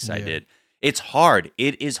exact place I did. It's hard.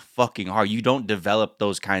 It is fucking hard. You don't develop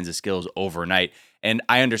those kinds of skills overnight. And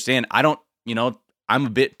I understand. I'm a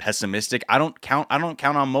bit pessimistic. I don't count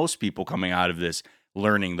on most people coming out of this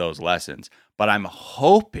learning those lessons. But I'm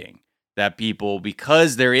hoping that people,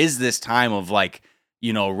 because there is this time of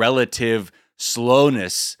relative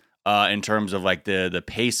slowness in terms of the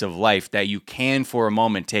pace of life, that you can for a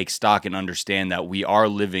moment take stock and understand that we are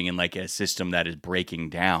living in a system that is breaking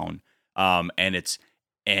down.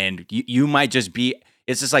 And you might just be,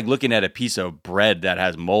 it's just like looking at a piece of bread that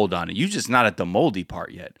has mold on it. You're just not at the moldy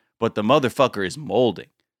part yet, but the motherfucker is molding.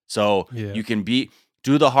 So you can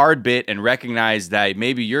do the hard bit and recognize that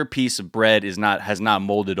maybe your piece of bread has not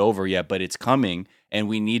molded over yet, but it's coming, and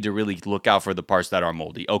we need to really look out for the parts that are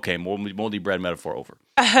moldy. Okay, moldy bread metaphor over.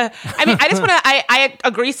 I just want to, I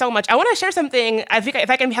agree so much. I want to share something. I think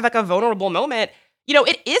if I can have a vulnerable moment,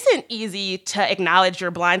 it isn't easy to acknowledge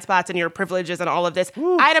your blind spots and your privileges and all of this.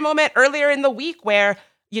 I had a moment earlier in the week where,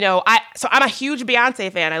 I'm a huge Beyonce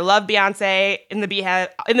fan. I love Beyonce, in the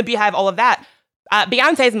Beehive, all of that.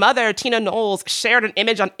 Beyonce's mother, Tina Knowles, shared an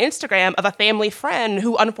image on Instagram of a family friend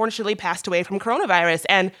who unfortunately passed away from coronavirus.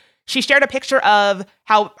 And she shared a picture of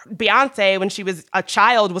how Beyonce, when she was a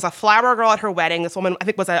child, was a flower girl at her wedding. This woman, I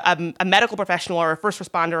think, was a medical professional or a first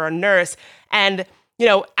responder or a nurse. And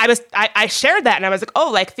I shared that, and I was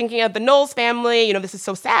like, thinking of the Knowles family, this is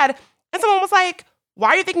so sad. And someone was like,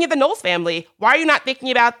 why are you thinking of the Knowles family? Why are you not thinking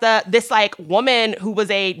about this woman who was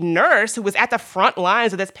a nurse who was at the front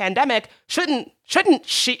lines of this pandemic? Shouldn't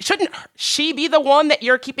she be the one that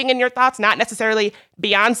you're keeping in your thoughts, not necessarily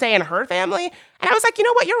Beyonce and her family? And I was like, you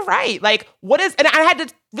know what? You're right. And I had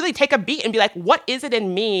to really take a beat and be like, what is it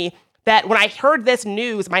in me that when I heard this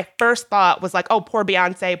news, my first thought was oh, poor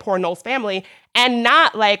Beyonce, poor Knowles family, and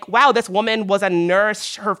not wow, this woman was a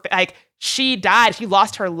nurse. She died. She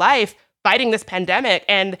lost her life fighting this pandemic.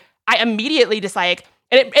 And I immediately just I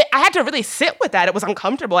had to really sit with that. It was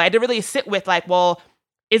uncomfortable. I had to really sit with well,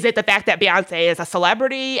 is it the fact that Beyonce is a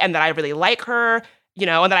celebrity and that I really like her,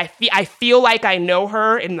 and that I feel like I know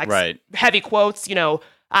her in heavy quotes,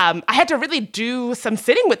 I had to really do some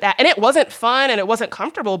sitting with that, and it wasn't fun and it wasn't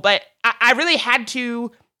comfortable, but I really had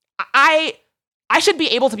to, I should be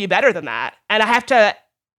able to be better than that. And I have to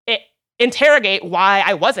interrogate why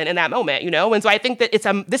I wasn't in that moment, And so I think that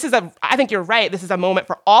I think you're right. This is a moment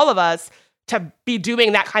for all of us to be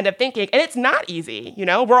doing that kind of thinking. And it's not easy,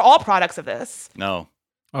 We're all products of this. No.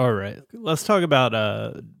 All right. Let's talk about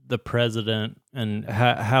the president and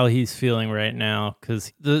how he's feeling right now,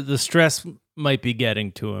 because the stress might be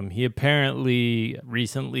getting to him. He apparently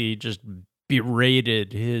recently just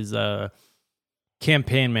berated his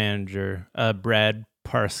campaign manager, Brad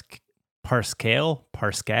Parscale.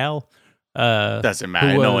 Doesn't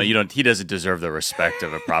matter. No, he doesn't deserve the respect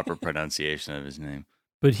of a proper pronunciation of his name.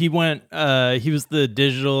 But he was the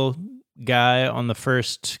digital guy on the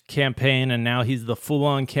first campaign, and now he's the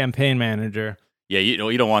full-on campaign manager. Yeah, you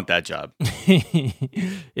don't want that job.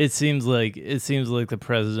 It seems like the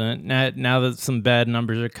president, now that some bad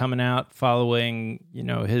numbers are coming out following,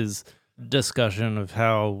 his discussion of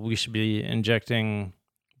how we should be injecting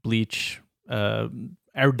bleach.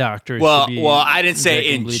 Our doctors. Well, I didn't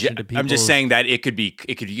say I'm just saying that it could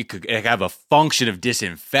have a function of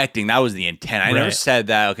disinfecting. That was the intent. I never said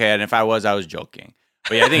that. Okay, and if I was joking.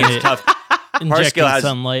 But yeah, I think it's tough. Injecting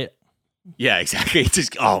sunlight. Yeah, exactly. It's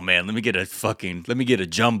just, oh man, let me get a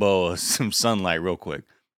jumbo of some sunlight real quick.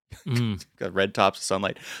 Got red tops of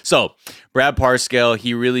sunlight. So Brad Parscale,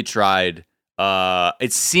 he really tried.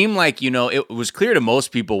 It seemed like, it was clear to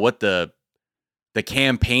most people what the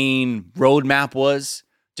campaign roadmap was.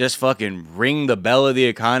 Just fucking ring the bell of the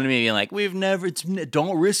economy and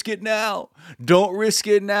don't risk it now. Don't risk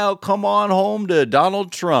it now. Come on home to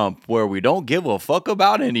Donald Trump, where we don't give a fuck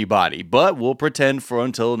about anybody, but we'll pretend for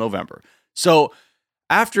until November. So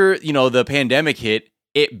after, the pandemic hit,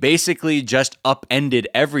 it basically just upended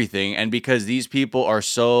everything. And because these people are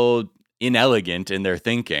so inelegant in their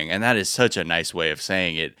thinking, and that is such a nice way of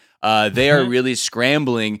saying it, they are really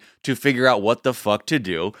scrambling to figure out what the fuck to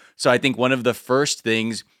do. So I think one of the first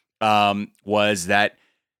things was that,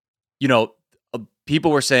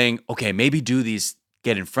 people were saying, okay, maybe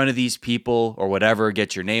get in front of these people or whatever,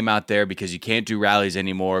 get your name out there because you can't do rallies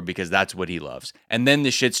anymore because that's what he loves. And then the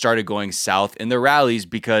shit started going south in the rallies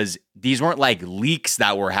because these weren't like leaks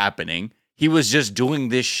that were happening. He was just doing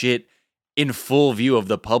this shit in full view of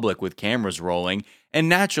the public with cameras rolling. And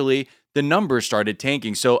naturally, the numbers started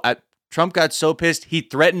tanking. So Trump got so pissed, he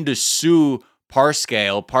threatened to sue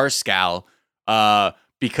Parscale,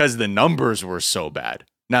 because the numbers were so bad.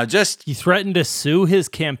 Now, he threatened to sue his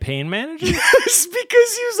campaign manager? Yes,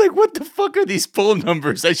 because he was like, what the fuck are these poll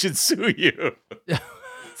numbers? I should sue you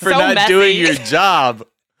for not messy. doing your job.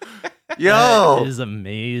 Yo. That is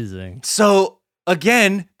amazing. So,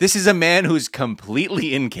 again, this is a man who's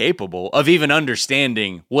completely incapable of even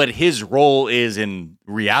understanding what his role is in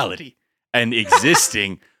reality and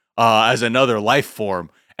existing as another life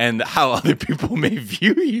form. And how other people may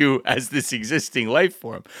view you as this existing life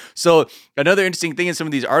form. So another interesting thing in some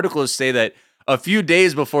of these articles say that a few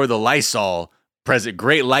days before the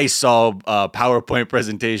great Lysol PowerPoint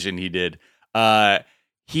presentation he did,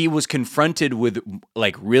 he was confronted with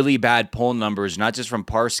like really bad poll numbers, not just from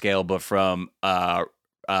Parscale, but from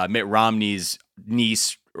Mitt Romney's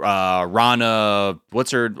niece, Ronna. What's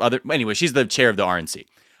her other? Anyway, she's the chair of the RNC,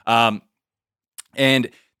 and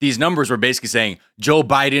these numbers were basically saying Joe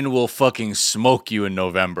Biden will fucking smoke you in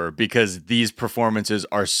November because these performances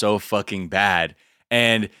are so fucking bad.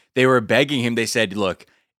 And they were begging him. They said, look,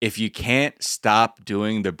 if you can't stop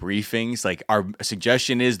doing the briefings, like our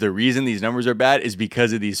suggestion is the reason these numbers are bad is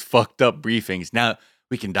because of these fucked up briefings. Now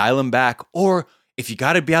we can dial them back. Or if you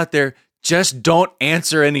got to be out there, just don't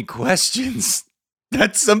answer any questions.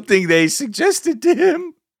 That's something they suggested to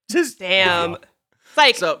him. Just damn.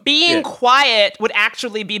 It's like being quiet would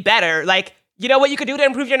actually be better. Like, you know what you could do to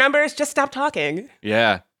improve your numbers? Just stop talking.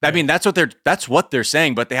 Yeah. I mean, that's what they're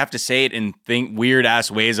saying, but they have to say it in weird ass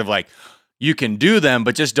ways of like, you can do them,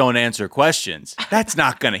 but just don't answer questions. He's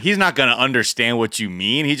not going to understand what you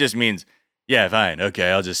mean. He just means, yeah, fine.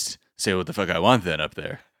 Okay. I'll just say what the fuck I want then up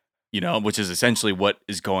there, which is essentially what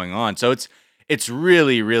is going on. So it's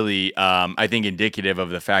really, really, I think indicative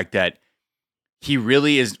of the fact that he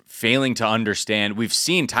really is failing to understand. We've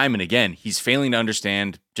seen time and again, he's failing to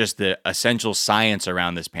understand just the essential science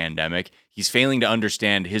around this pandemic. He's failing to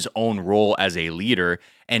understand his own role as a leader.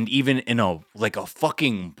 And even in a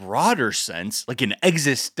fucking broader sense, like an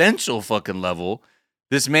existential fucking level,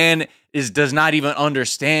 this man does not even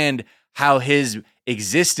understand how his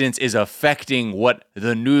existence is affecting what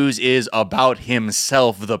the news is about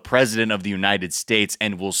himself, the president of the United States,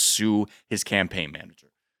 and will sue his campaign manager.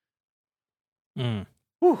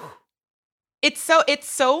 It's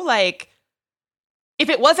so like, if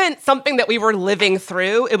it wasn't something that we were living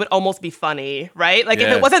through, it would almost be funny, right? Like if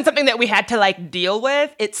it wasn't something that we had to like deal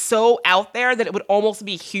with, it's so out there that it would almost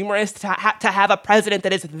be humorous to have a president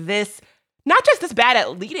that is this, not just this bad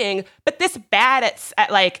at leading, but this bad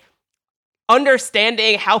at like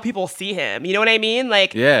understanding how people see him. You know what I mean?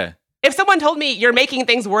 Like, if someone told me you're making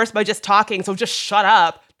things worse by just talking, so just shut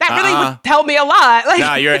up, that really would tell me a lot. Like,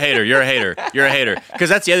 nah, you're a hater. You're a hater. You're a hater. Because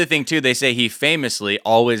that's the other thing, too. They say he famously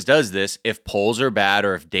always does this. If polls are bad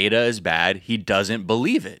or if data is bad, he doesn't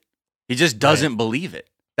believe it. He just doesn't believe it.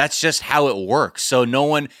 That's just how it works. So no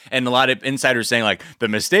one, and a lot of insiders saying, like, the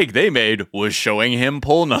mistake they made was showing him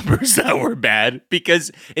poll numbers that were bad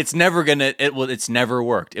because it's never it's never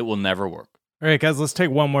worked. It will never work. All right, guys, let's take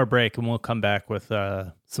one more break and we'll come back with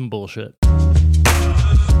some bullshit.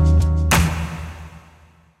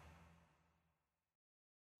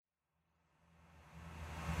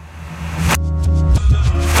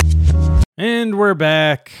 And we're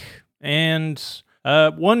back. And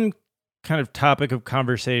one kind of topic of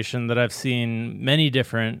conversation that I've seen many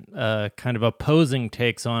different kind of opposing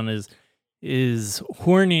takes on is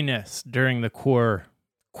horniness during the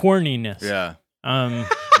corniness. Yeah.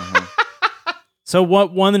 So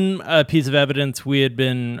one piece of evidence we had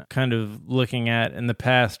been kind of looking at in the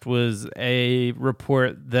past was a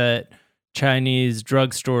report that Chinese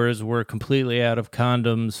drugstores were completely out of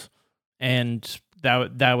condoms, and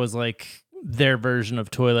that was like their version of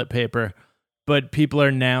toilet paper. But people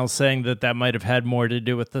are now saying that might have had more to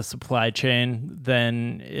do with the supply chain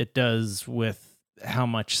than it does with how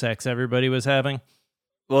much sex everybody was having.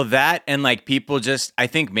 Well, that and like people just, I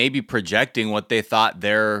think maybe projecting what they thought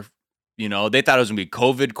they thought it was going to be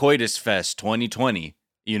COVID Coitus Fest 2020,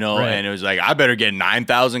 right. And it was like, I better get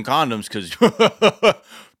 9,000 condoms because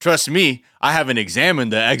trust me, I haven't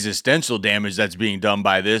examined the existential damage that's being done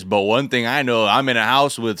by this. But one thing I know, I'm in a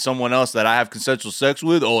house with someone else that I have consensual sex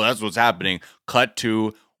with. Oh, that's what's happening. Cut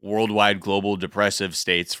to worldwide global depressive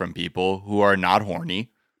states from people who are not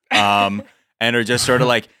horny and are just sort of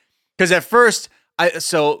like, because at first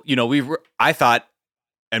I thought,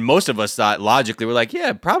 and most of us thought logically, we're like,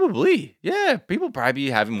 yeah, probably. Yeah, people probably be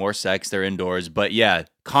having more sex. They're indoors. But yeah,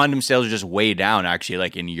 condom sales are just way down, actually,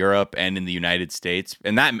 like in Europe and in the United States.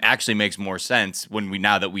 And that actually makes more sense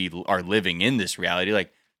now that we are living in this reality.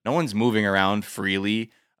 Like, no one's moving around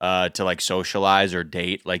freely to like socialize or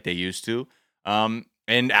date like they used to.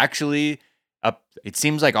 And actually, it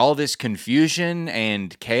seems like all this confusion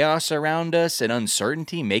and chaos around us and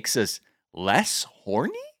uncertainty makes us less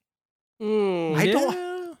horny. I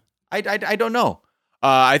don't know.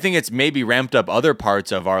 I think it's maybe ramped up other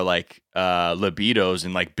parts of our like libidos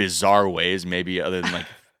in like bizarre ways, maybe other than like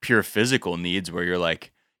pure physical needs where you're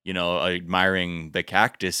like, admiring the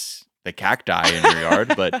cacti in your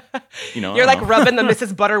yard, but you're like rubbing the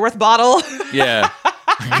Mrs. Butterworth bottle. Yeah.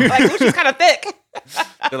 Like, she's kind of thick.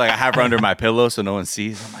 They're like, I have her under my pillow so no one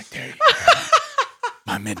sees. I'm like, there you go.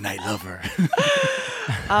 My midnight lover.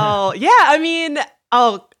 Oh, yeah. I mean,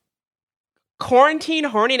 quarantine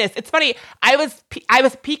horniness. It's funny. I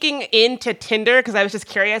was peeking into Tinder because I was just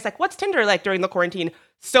curious, like, what's Tinder like during the quarantine?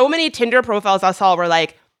 So many Tinder profiles I saw were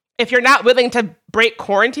like, if you're not willing to break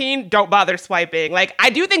quarantine, don't bother swiping. Like,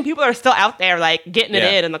 I do think people are still out there, like, getting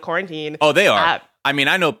it in the quarantine. Oh, they are. I mean,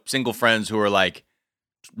 I know single friends who are like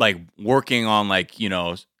working on like, you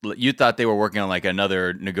thought they were working on like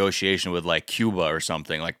another negotiation with like Cuba or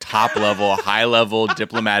something, like top level, high level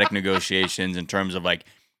diplomatic negotiations in terms of like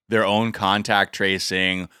their own contact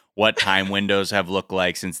tracing, what time windows have looked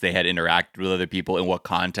like since they had interacted with other people, in what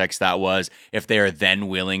context that was, if they are then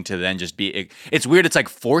willing to then just be, it's weird. It's like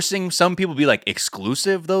forcing some people to be like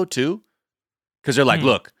exclusive though too. Cause they're like,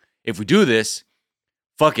 look, if we do this,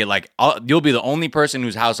 fuck it. Like you'll be the only person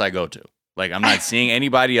whose house I go to. Like I'm not seeing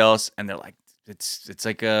anybody else. And they're like, it's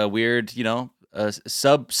like a weird,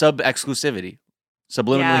 sub exclusivity,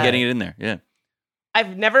 subliminally getting it in there. Yeah.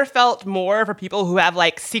 I've never felt more for people who have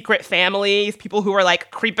like secret families, people who are like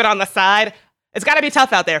creeping on the side. It's got to be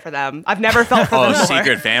tough out there for them. I've never felt for them more.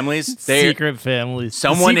 Secret families? Secret families.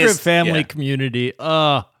 Secret family community.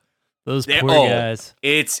 Oh, those poor guys.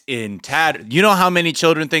 It's in You know how many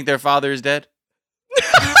children think their father is dead?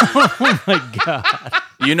 Oh my God.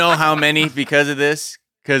 You know how many because of this?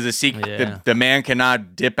 Because the man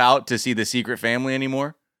cannot dip out to see the secret family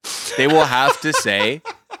anymore. They will have to say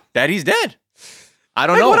that he's dead. I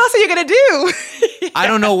don't know. What else are you going to do? I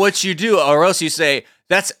don't know what you do. Or else you say,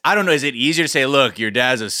 I don't know. Is it easier to say, look, your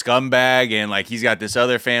dad's a scumbag and like he's got this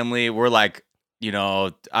other family? We're like,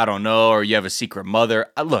 I don't know. Or you have a secret mother.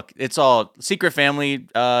 Look, it's all secret family.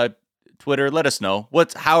 Twitter, let us know.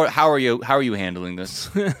 How are you handling this?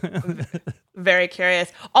 Very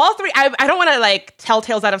curious. All three, I don't want to like tell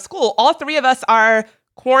tales out of school. All three of us are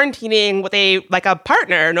quarantining with a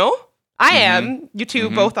partner, no? I am. You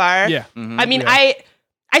two both are. Yeah. Mm-hmm. I mean, I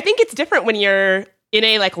think it's different when you're in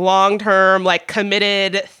a like long-term, like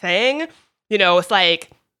committed thing. It's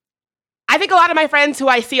like, I think a lot of my friends who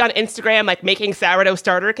I see on Instagram, like making sourdough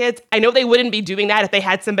starter kits, I know they wouldn't be doing that if they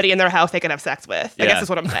had somebody in their house they could have sex with. I guess that's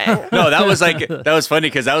what I'm saying. No, that was funny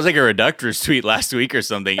because that was like a Reductress tweet last week or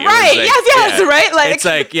something. Right. Like, yes, right? Like, it's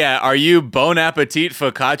like, are you Bon Appetit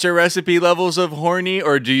focaccia recipe levels of horny,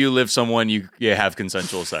 or do you live someone you have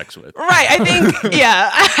consensual sex with? Right. I think,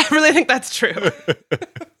 I really think that's true.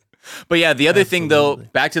 But yeah, the other thing though,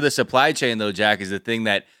 back to the supply chain though, Jack, is the thing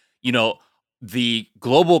that, the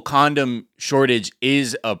global condom shortage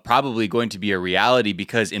is probably going to be a reality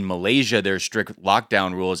because in Malaysia, there's strict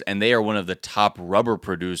lockdown rules and they are one of the top rubber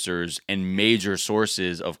producers and major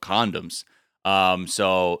sources of condoms.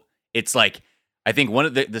 So it's like, I think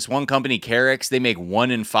this one company, Carex, they make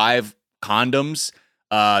 1 in 5 condoms.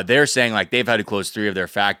 They're saying like they've had to close 3 of their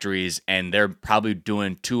factories and they're probably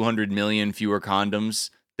doing 200 million fewer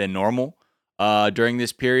condoms than normal during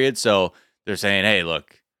this period. So they're saying, hey,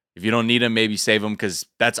 look, if you don't need them, maybe save them because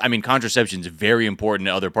contraception is very important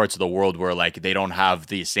in other parts of the world where like they don't have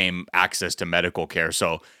the same access to medical care.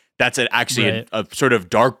 So that's actually a sort of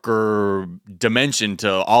darker dimension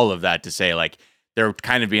to all of that to say like they're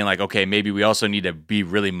kind of being like, okay, maybe we also need to be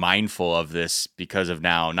really mindful of this because of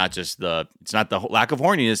now, not just it's not the lack of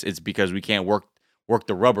horniness, it's because we can't work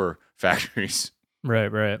the rubber factories.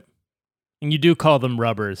 Right. And you do call them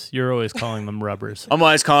rubbers. You're always calling them rubbers. I'm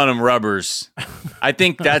always calling them rubbers. I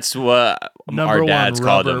think that's what our dads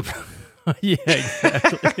called them. Yeah,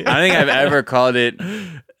 exactly. I don't think I've ever called it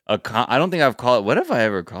I don't think I've called it. What have I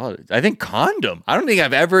ever called it? I think condom. I don't think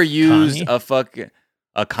I've ever used a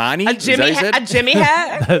connie. A Jimmy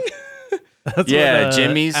hat. That's what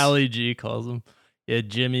Jimmy's. Ali G calls them. Yeah,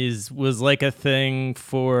 Jimmy's was like a thing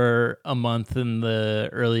for a month in the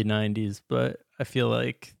early 90s, but I feel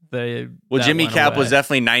like Jimmy Cap was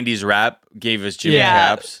definitely 90s rap, gave us Jimmy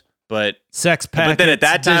Caps, but Sex Packets, but then at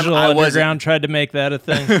that time Digital Underground tried to make that a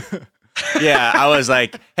thing. Yeah, I was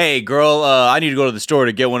like, hey, girl, I need to go to the store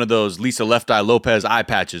to get one of those Lisa Left Eye Lopez eye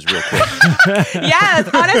patches real quick. Yes,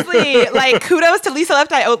 honestly, like, kudos to Lisa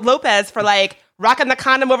Left Eye Lopez for, like, rocking the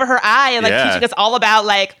condom over her eye and, like, teaching us all about,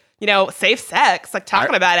 like, you know, safe sex, like,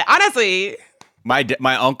 talking about it. Honestly.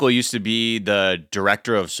 My uncle used to be the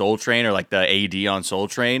director of Soul Train, or like the AD on Soul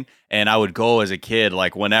Train, and I would go as a kid,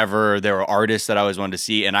 like whenever there were artists that I always wanted to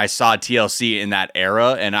see, and I saw TLC in that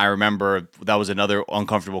era, and I remember that was another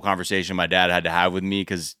uncomfortable conversation my dad had to have with me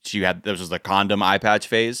because this was the condom eye patch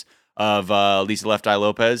phase of Lisa Left Eye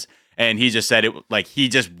Lopez, and he just said it like he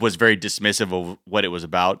just was very dismissive of what it was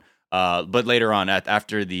about. But later on,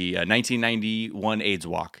 after the 1991 AIDS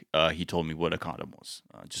walk, he told me what a condom was.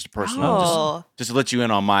 Just a personal, just to let you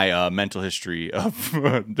in on my mental history of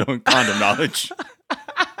condom knowledge.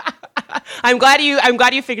 I'm glad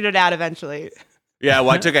you figured it out eventually. Yeah,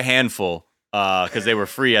 well, I took a handful because they were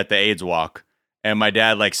free at the AIDS walk, and my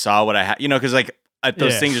dad like saw what I had, because like at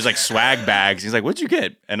those things there's like swag bags. He's like, "What'd you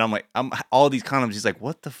get?" And I'm like, "I'm all these condoms." He's like,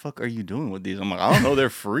 "What the fuck are you doing with these?" I'm like, "I don't know,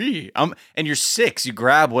 they're free." And you're 6, you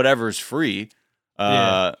grab whatever's free.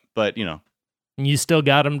 But And you still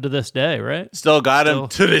got them to this day, right? Still got them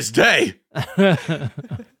to this day.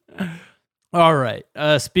 All right.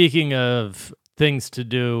 Speaking of things to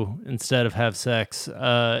do instead of have sex,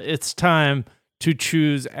 it's time to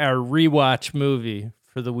choose our rewatch movie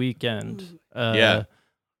for the weekend.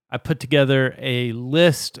 I put together a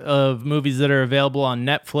list of movies that are available on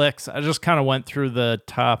Netflix. I just kind of went through the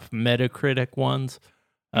top Metacritic ones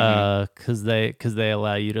because they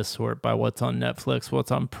allow you to sort by what's on Netflix,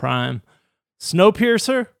 what's on Prime.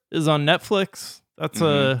 Snowpiercer is on Netflix. That's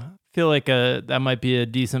I feel like that might be a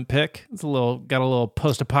decent pick. It's got a little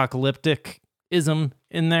post-apocalyptic-ism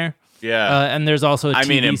in there. Yeah, and there's also a TV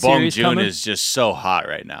series and Bong Joon coming. is just so hot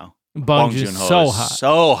right now. Bong Joon's so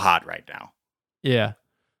hot right now. Yeah.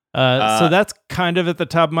 So that's kind of at the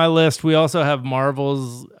top of my list. We also have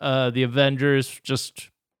Marvel's The Avengers just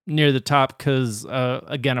near the top because,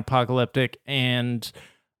 again, apocalyptic, and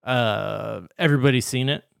everybody's seen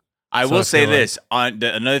it. I will say this.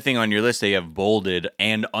 Another thing on your list that you have bolded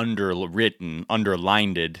and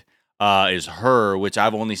underlined is Her, which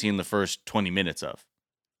I've only seen the first 20 minutes of.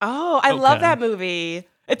 Oh, I love that movie.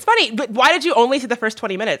 It's funny, but why did you only see the first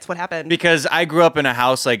 20 minutes? What happened? Because I grew up in a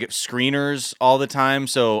house like screeners all the time,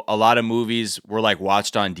 so a lot of movies were like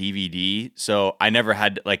watched on DVD. So I never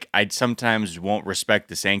had I sometimes won't respect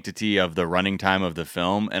the sanctity of the running time of the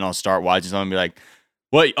film, and I'll start watching something and be like,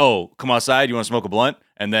 "What? Oh, come outside. You want to smoke a blunt?"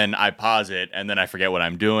 And then I pause it, and then I forget what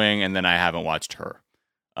I'm doing, and then I haven't watched Her.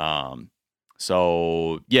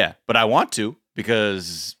 So yeah, but I want to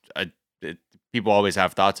because people always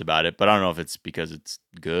have thoughts about it, but I don't know if it's because it's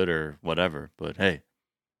good or whatever. But hey,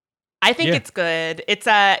 I think it's good. It's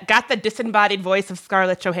got the disembodied voice of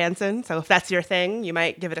Scarlett Johansson, so if that's your thing, you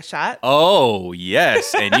might give it a shot. Oh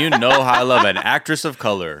yes, and you know how I love an actress of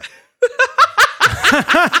color.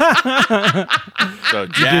 So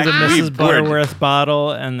Jack, you do the Mrs. Butterworth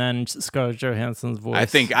bottle and then Scarlett Johansson's voice. I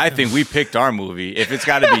think we picked our movie. If it's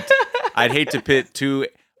got to be, I'd hate to pit two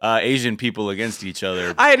Asian people against each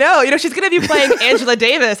other. I know. She's going to be playing Angela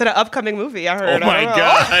Davis in an upcoming movie, I heard. Oh, my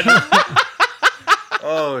God.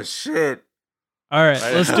 Oh, shit. All right,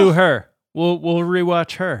 let's do Her. We'll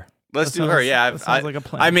rewatch Her. Let's do Her, yeah. Sounds like a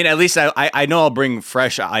plan. I mean, at least I know I'll bring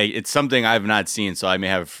fresh eyes. It's something I've not seen, so I may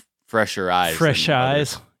have fresher eyes. Fresh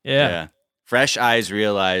eyes? Yeah. Fresh eyes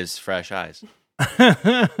realize fresh eyes.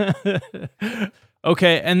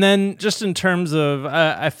 Okay, and then just in terms of,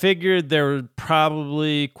 I figured there were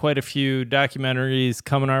probably quite a few documentaries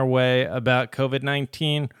coming our way about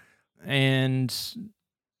COVID-19, and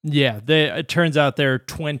it turns out there are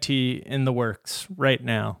 20 in the works right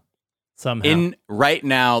now, somehow. In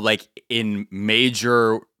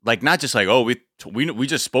major, like not just like, oh, we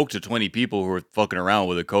just spoke to 20 people who were fucking around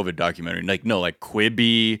with a COVID documentary. Like, no, like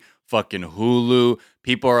Quibi, fucking Hulu,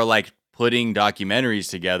 people are like putting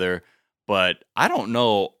documentaries together. But I don't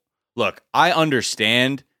know. Look, I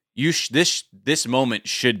understand this moment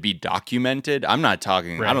should be documented. I'm not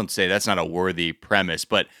talking. Right. I don't say that's not a worthy premise,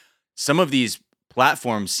 but some of these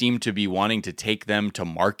platforms seem to be wanting to take them to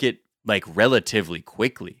market like relatively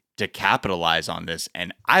quickly to capitalize on this.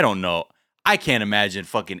 And I don't know. I can't imagine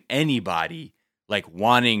fucking anybody like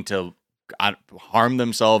wanting to harm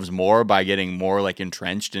themselves more by getting more like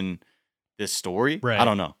entrenched in this story. Right. I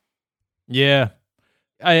don't know. Yeah.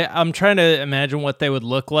 I'm trying to imagine what they would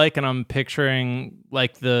look like, and I'm picturing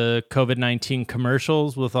like the COVID-19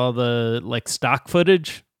 commercials with all the like stock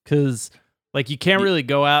footage, because Like, you can't really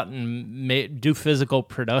go out and do physical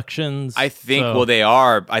productions. I think, well, they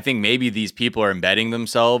are. I think maybe these people are embedding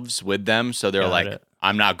themselves with them. So they're like,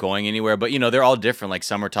 I'm not going anywhere. But, they're all different. Like,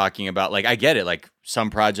 some are talking about, like, I get it. Like, some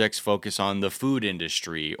projects focus on the food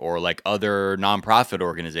industry or, like, other nonprofit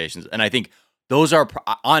organizations. And I think those are,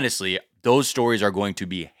 honestly, those stories are going to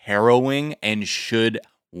be harrowing and should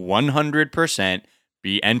 100%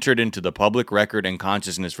 be entered into the public record and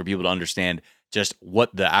consciousness for people to understand just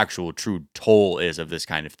what the actual true toll is of this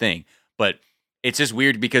kind of thing. But it's just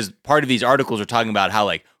weird because part of these articles are talking about how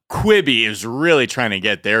like Quibi is really trying to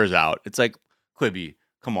get theirs out. It's like, Quibi,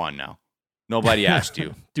 come on now. Nobody asked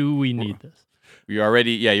you. Do we need this? You're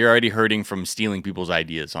already hurting from stealing people's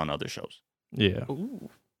ideas on other shows. Yeah. Ooh.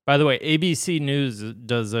 By the way, ABC News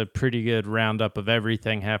does a pretty good roundup of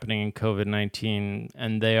everything happening in COVID-19,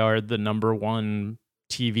 and they are the number one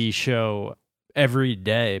TV show every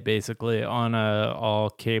day, basically, on all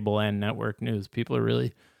cable and network news. People are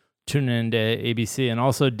really tuning into ABC. And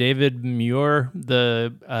also David Muir,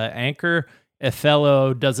 the anchor,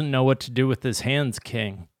 Othello doesn't know what to do with his hands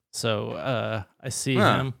king. So I see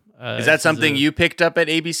him. Is that something you picked up at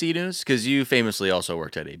ABC News? Because you famously also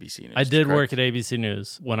worked at ABC News. I did work at ABC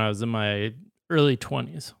News when I was in my early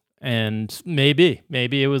 20s. And maybe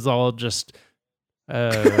it was all just,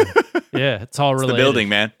 it's all related. It's the building,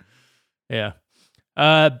 man. Yeah.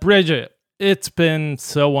 Bridget, it's been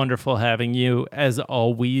so wonderful having you, as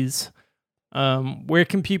always. Where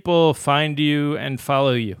can people find you and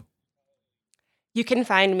follow you? You can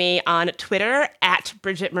find me on Twitter at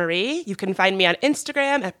Bridget Marie. You can find me on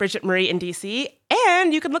Instagram at Bridget Marie in DC.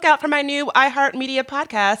 And you can look out for my new iHeartMedia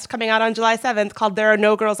podcast coming out on July 7th called There Are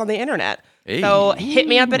No Girls on the Internet. Hey. So hit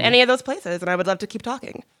me up at any of those places, and I would love to keep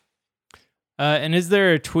talking. And is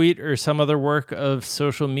there a tweet or some other work of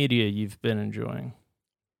social media you've been enjoying?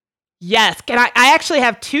 Yes. I actually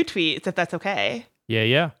have 2 tweets, if that's okay.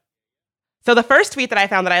 Yeah. So the first tweet that I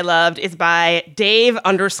found that I loved is by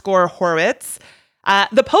Dave_Horwitz.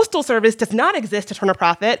 The Postal Service does not exist to turn a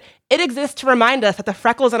profit. It exists to remind us that the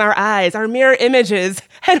freckles in our eyes are mere images,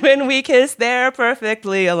 and when we kiss, they're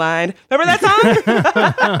perfectly aligned. Remember that song?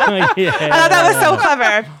 Yeah. I thought that was so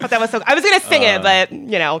clever. I was going to sing it, but,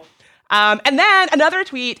 and then another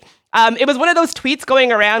tweet, it was one of those tweets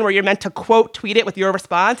going around where you're meant to quote tweet it with your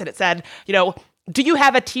response, and it said, do you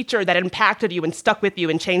have a teacher that impacted you and stuck with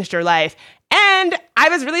you and changed your life? And I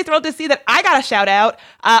was really thrilled to see that I got a shout out.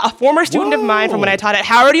 A former student of mine from when I taught at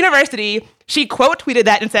Howard University, she quote tweeted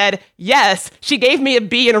that and said, yes, she gave me a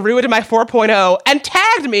B and ruined my 4.0 and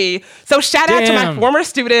tagged me. So shout out to my former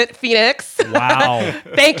student, Phoenix. Wow.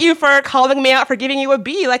 Thank you for calling me out for giving you a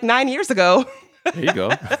B like 9 years ago. There you go.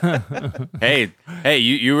 Hey,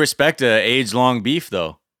 you respect age-long beef,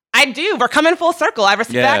 though. I do. We're coming full circle. I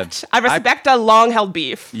respect a long-held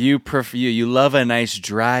beef. You love a nice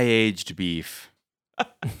dry-aged beef.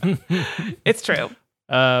 It's true.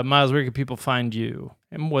 Miles, where can people find you?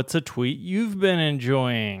 And what's a tweet you've been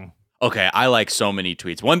enjoying? Okay, I like so many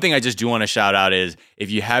tweets. One thing I just do want to shout out is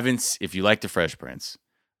if you like the Fresh Prince,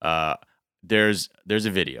 there's a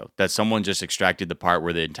video that someone just extracted the part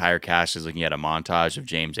where the entire cast is looking at a montage of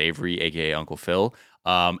James Avery, aka Uncle Phil,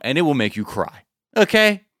 and it will make you cry.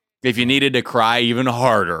 Okay. If you needed to cry even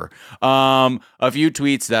harder. A few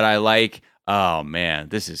tweets that I like. Oh man,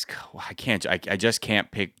 I just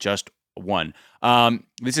can't pick just one.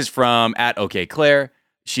 This is from @OkClaire.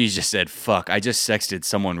 She just said, fuck, I just sexted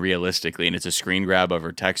someone realistically. And it's a screen grab of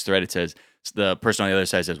her text thread. It says, the person on the other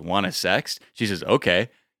side says, wanna sext? She says, okay,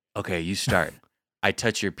 you start. I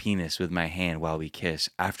touch your penis with my hand while we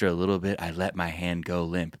kiss. After a little bit, I let my hand go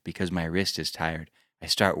limp because my wrist is tired. I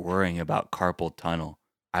start worrying about carpal tunnel.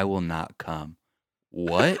 I will not come.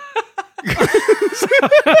 What?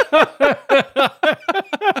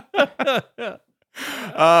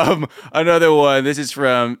 Another one. This is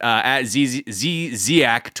from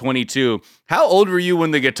 @Ziak22. How old were you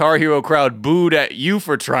when the Guitar Hero crowd booed at you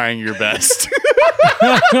for trying your best?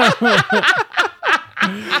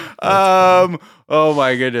 Oh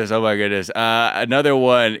my goodness. Another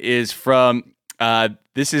one is from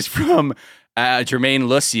Jermaine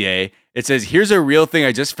Lussier. It says, here's a real thing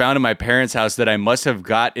I just found in my parents' house that I must have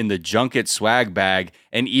got in the junket swag bag,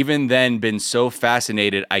 and even then been so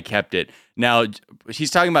fascinated I kept it. Now,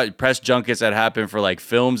 he's talking about press junkets that happen for like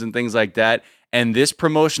films and things like that, and this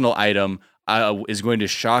promotional item is going to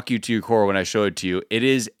shock you to your core when I show it to you. It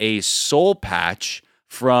is a soul patch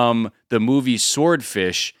from the movie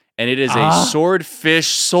Swordfish, and it is a swordfish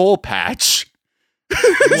soul patch.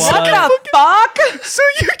 What the fuck? So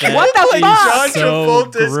you can what the fuck? John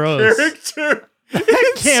Travolta's character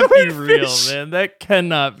That can't be real, man. That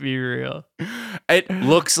cannot be real. It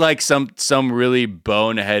looks like some really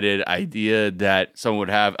boneheaded idea that someone would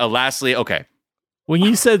have. Lastly, okay. When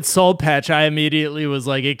you said Soul Patch, I immediately was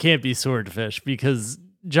like, it can't be Swordfish because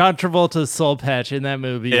John Travolta's Soul Patch in that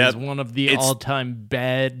movie is one of the all-time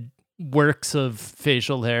bad works of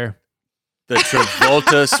facial hair. The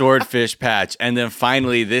Travolta Swordfish patch. And then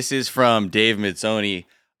finally, this is from Dave Mitsoni,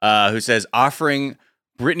 who says, offering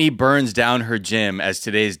Britney burns down her gym as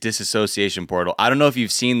today's disassociation portal. I don't know if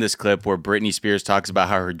you've seen this clip where Britney Spears talks about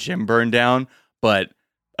how her gym burned down, but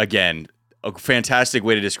again, a fantastic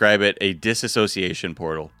way to describe it, a disassociation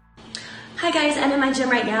portal. Hi guys, I'm in my gym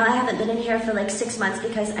right now. I haven't been in here for like 6 months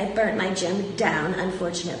because I burnt my gym down,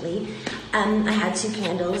 unfortunately. I had 2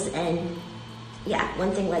 candles and yeah,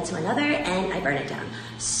 one thing led to another and I burned it down.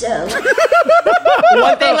 So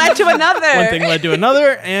one thing led to another. One thing led to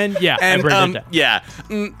another and I burned it down. Yeah.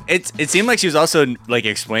 It seemed like she was also like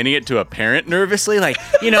explaining it to a parent nervously, like,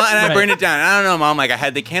 and I burned it down. I don't know, Mom, like I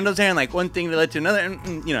had the candles there and like one thing led to another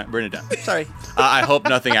and I burned it down. Sorry. I hope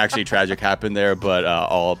nothing actually tragic happened there, but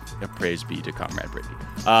all praise be to Comrade Brittany.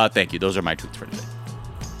 Thank you. Those are my tweets for today.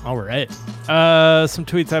 All right. Some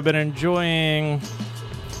tweets I've been enjoying.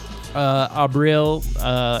 Abril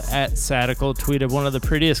at Sadical tweeted, one of the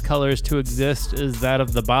prettiest colors to exist is that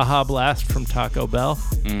of the Baja Blast from Taco Bell.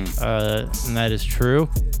 And that is true.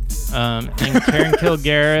 And Karen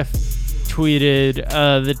Kilgariff tweeted,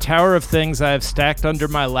 the tower of things I have stacked under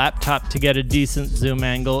my laptop to get a decent zoom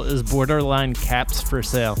angle is borderline caps for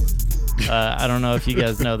sale. I don't know if you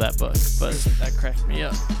guys know that book, but that cracked me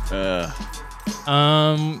up.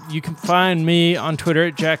 You can find me on Twitter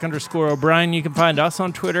at Jack_O'Brien. You can find us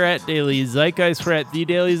on Twitter at Daily Zeitgeist. We're at The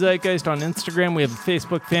Daily Zeitgeist on Instagram. We have a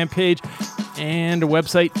Facebook fan page and a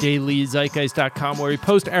website, dailyzeitgeist.com, where we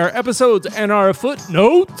post our episodes and our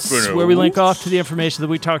footnotes, where we link off to the information that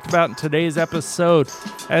we talked about in today's episode,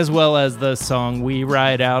 as well as the song we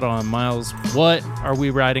ride out on. Miles, what are we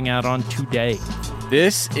riding out on today?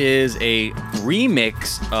 This is a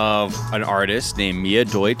remix of an artist named Mia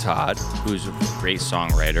Doi Todd, who's a great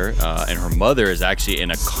songwriter, and her mother is actually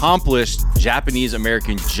an accomplished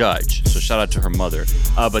Japanese-American judge, so shout out to her mother.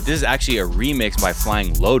 But this is actually a remix by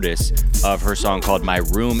Flying Lotus of her song called My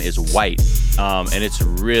Room is White, and it's a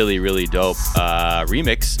really, really dope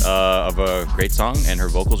remix of a great song, and her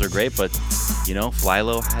vocals are great, but,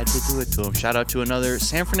 Flylo had to do it to him. Shout out to another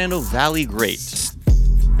San Fernando Valley great.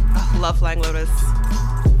 Oh, love Flying Lotus.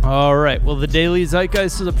 All right. Well, the Daily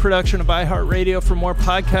Zeitgeist is a production of iHeartRadio. For more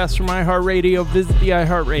podcasts from iHeartRadio, visit the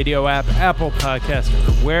iHeartRadio app, Apple Podcasts,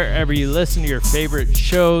 or wherever you listen to your favorite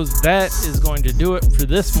shows. That is going to do it for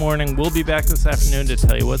this morning. We'll be back this afternoon to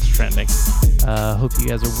tell you what's trending. Hope you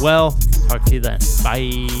guys are well. Talk to you then.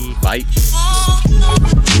 Bye. Bye.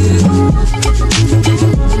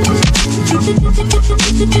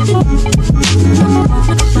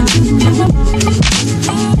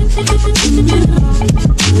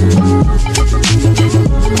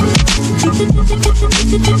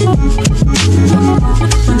 Thank you.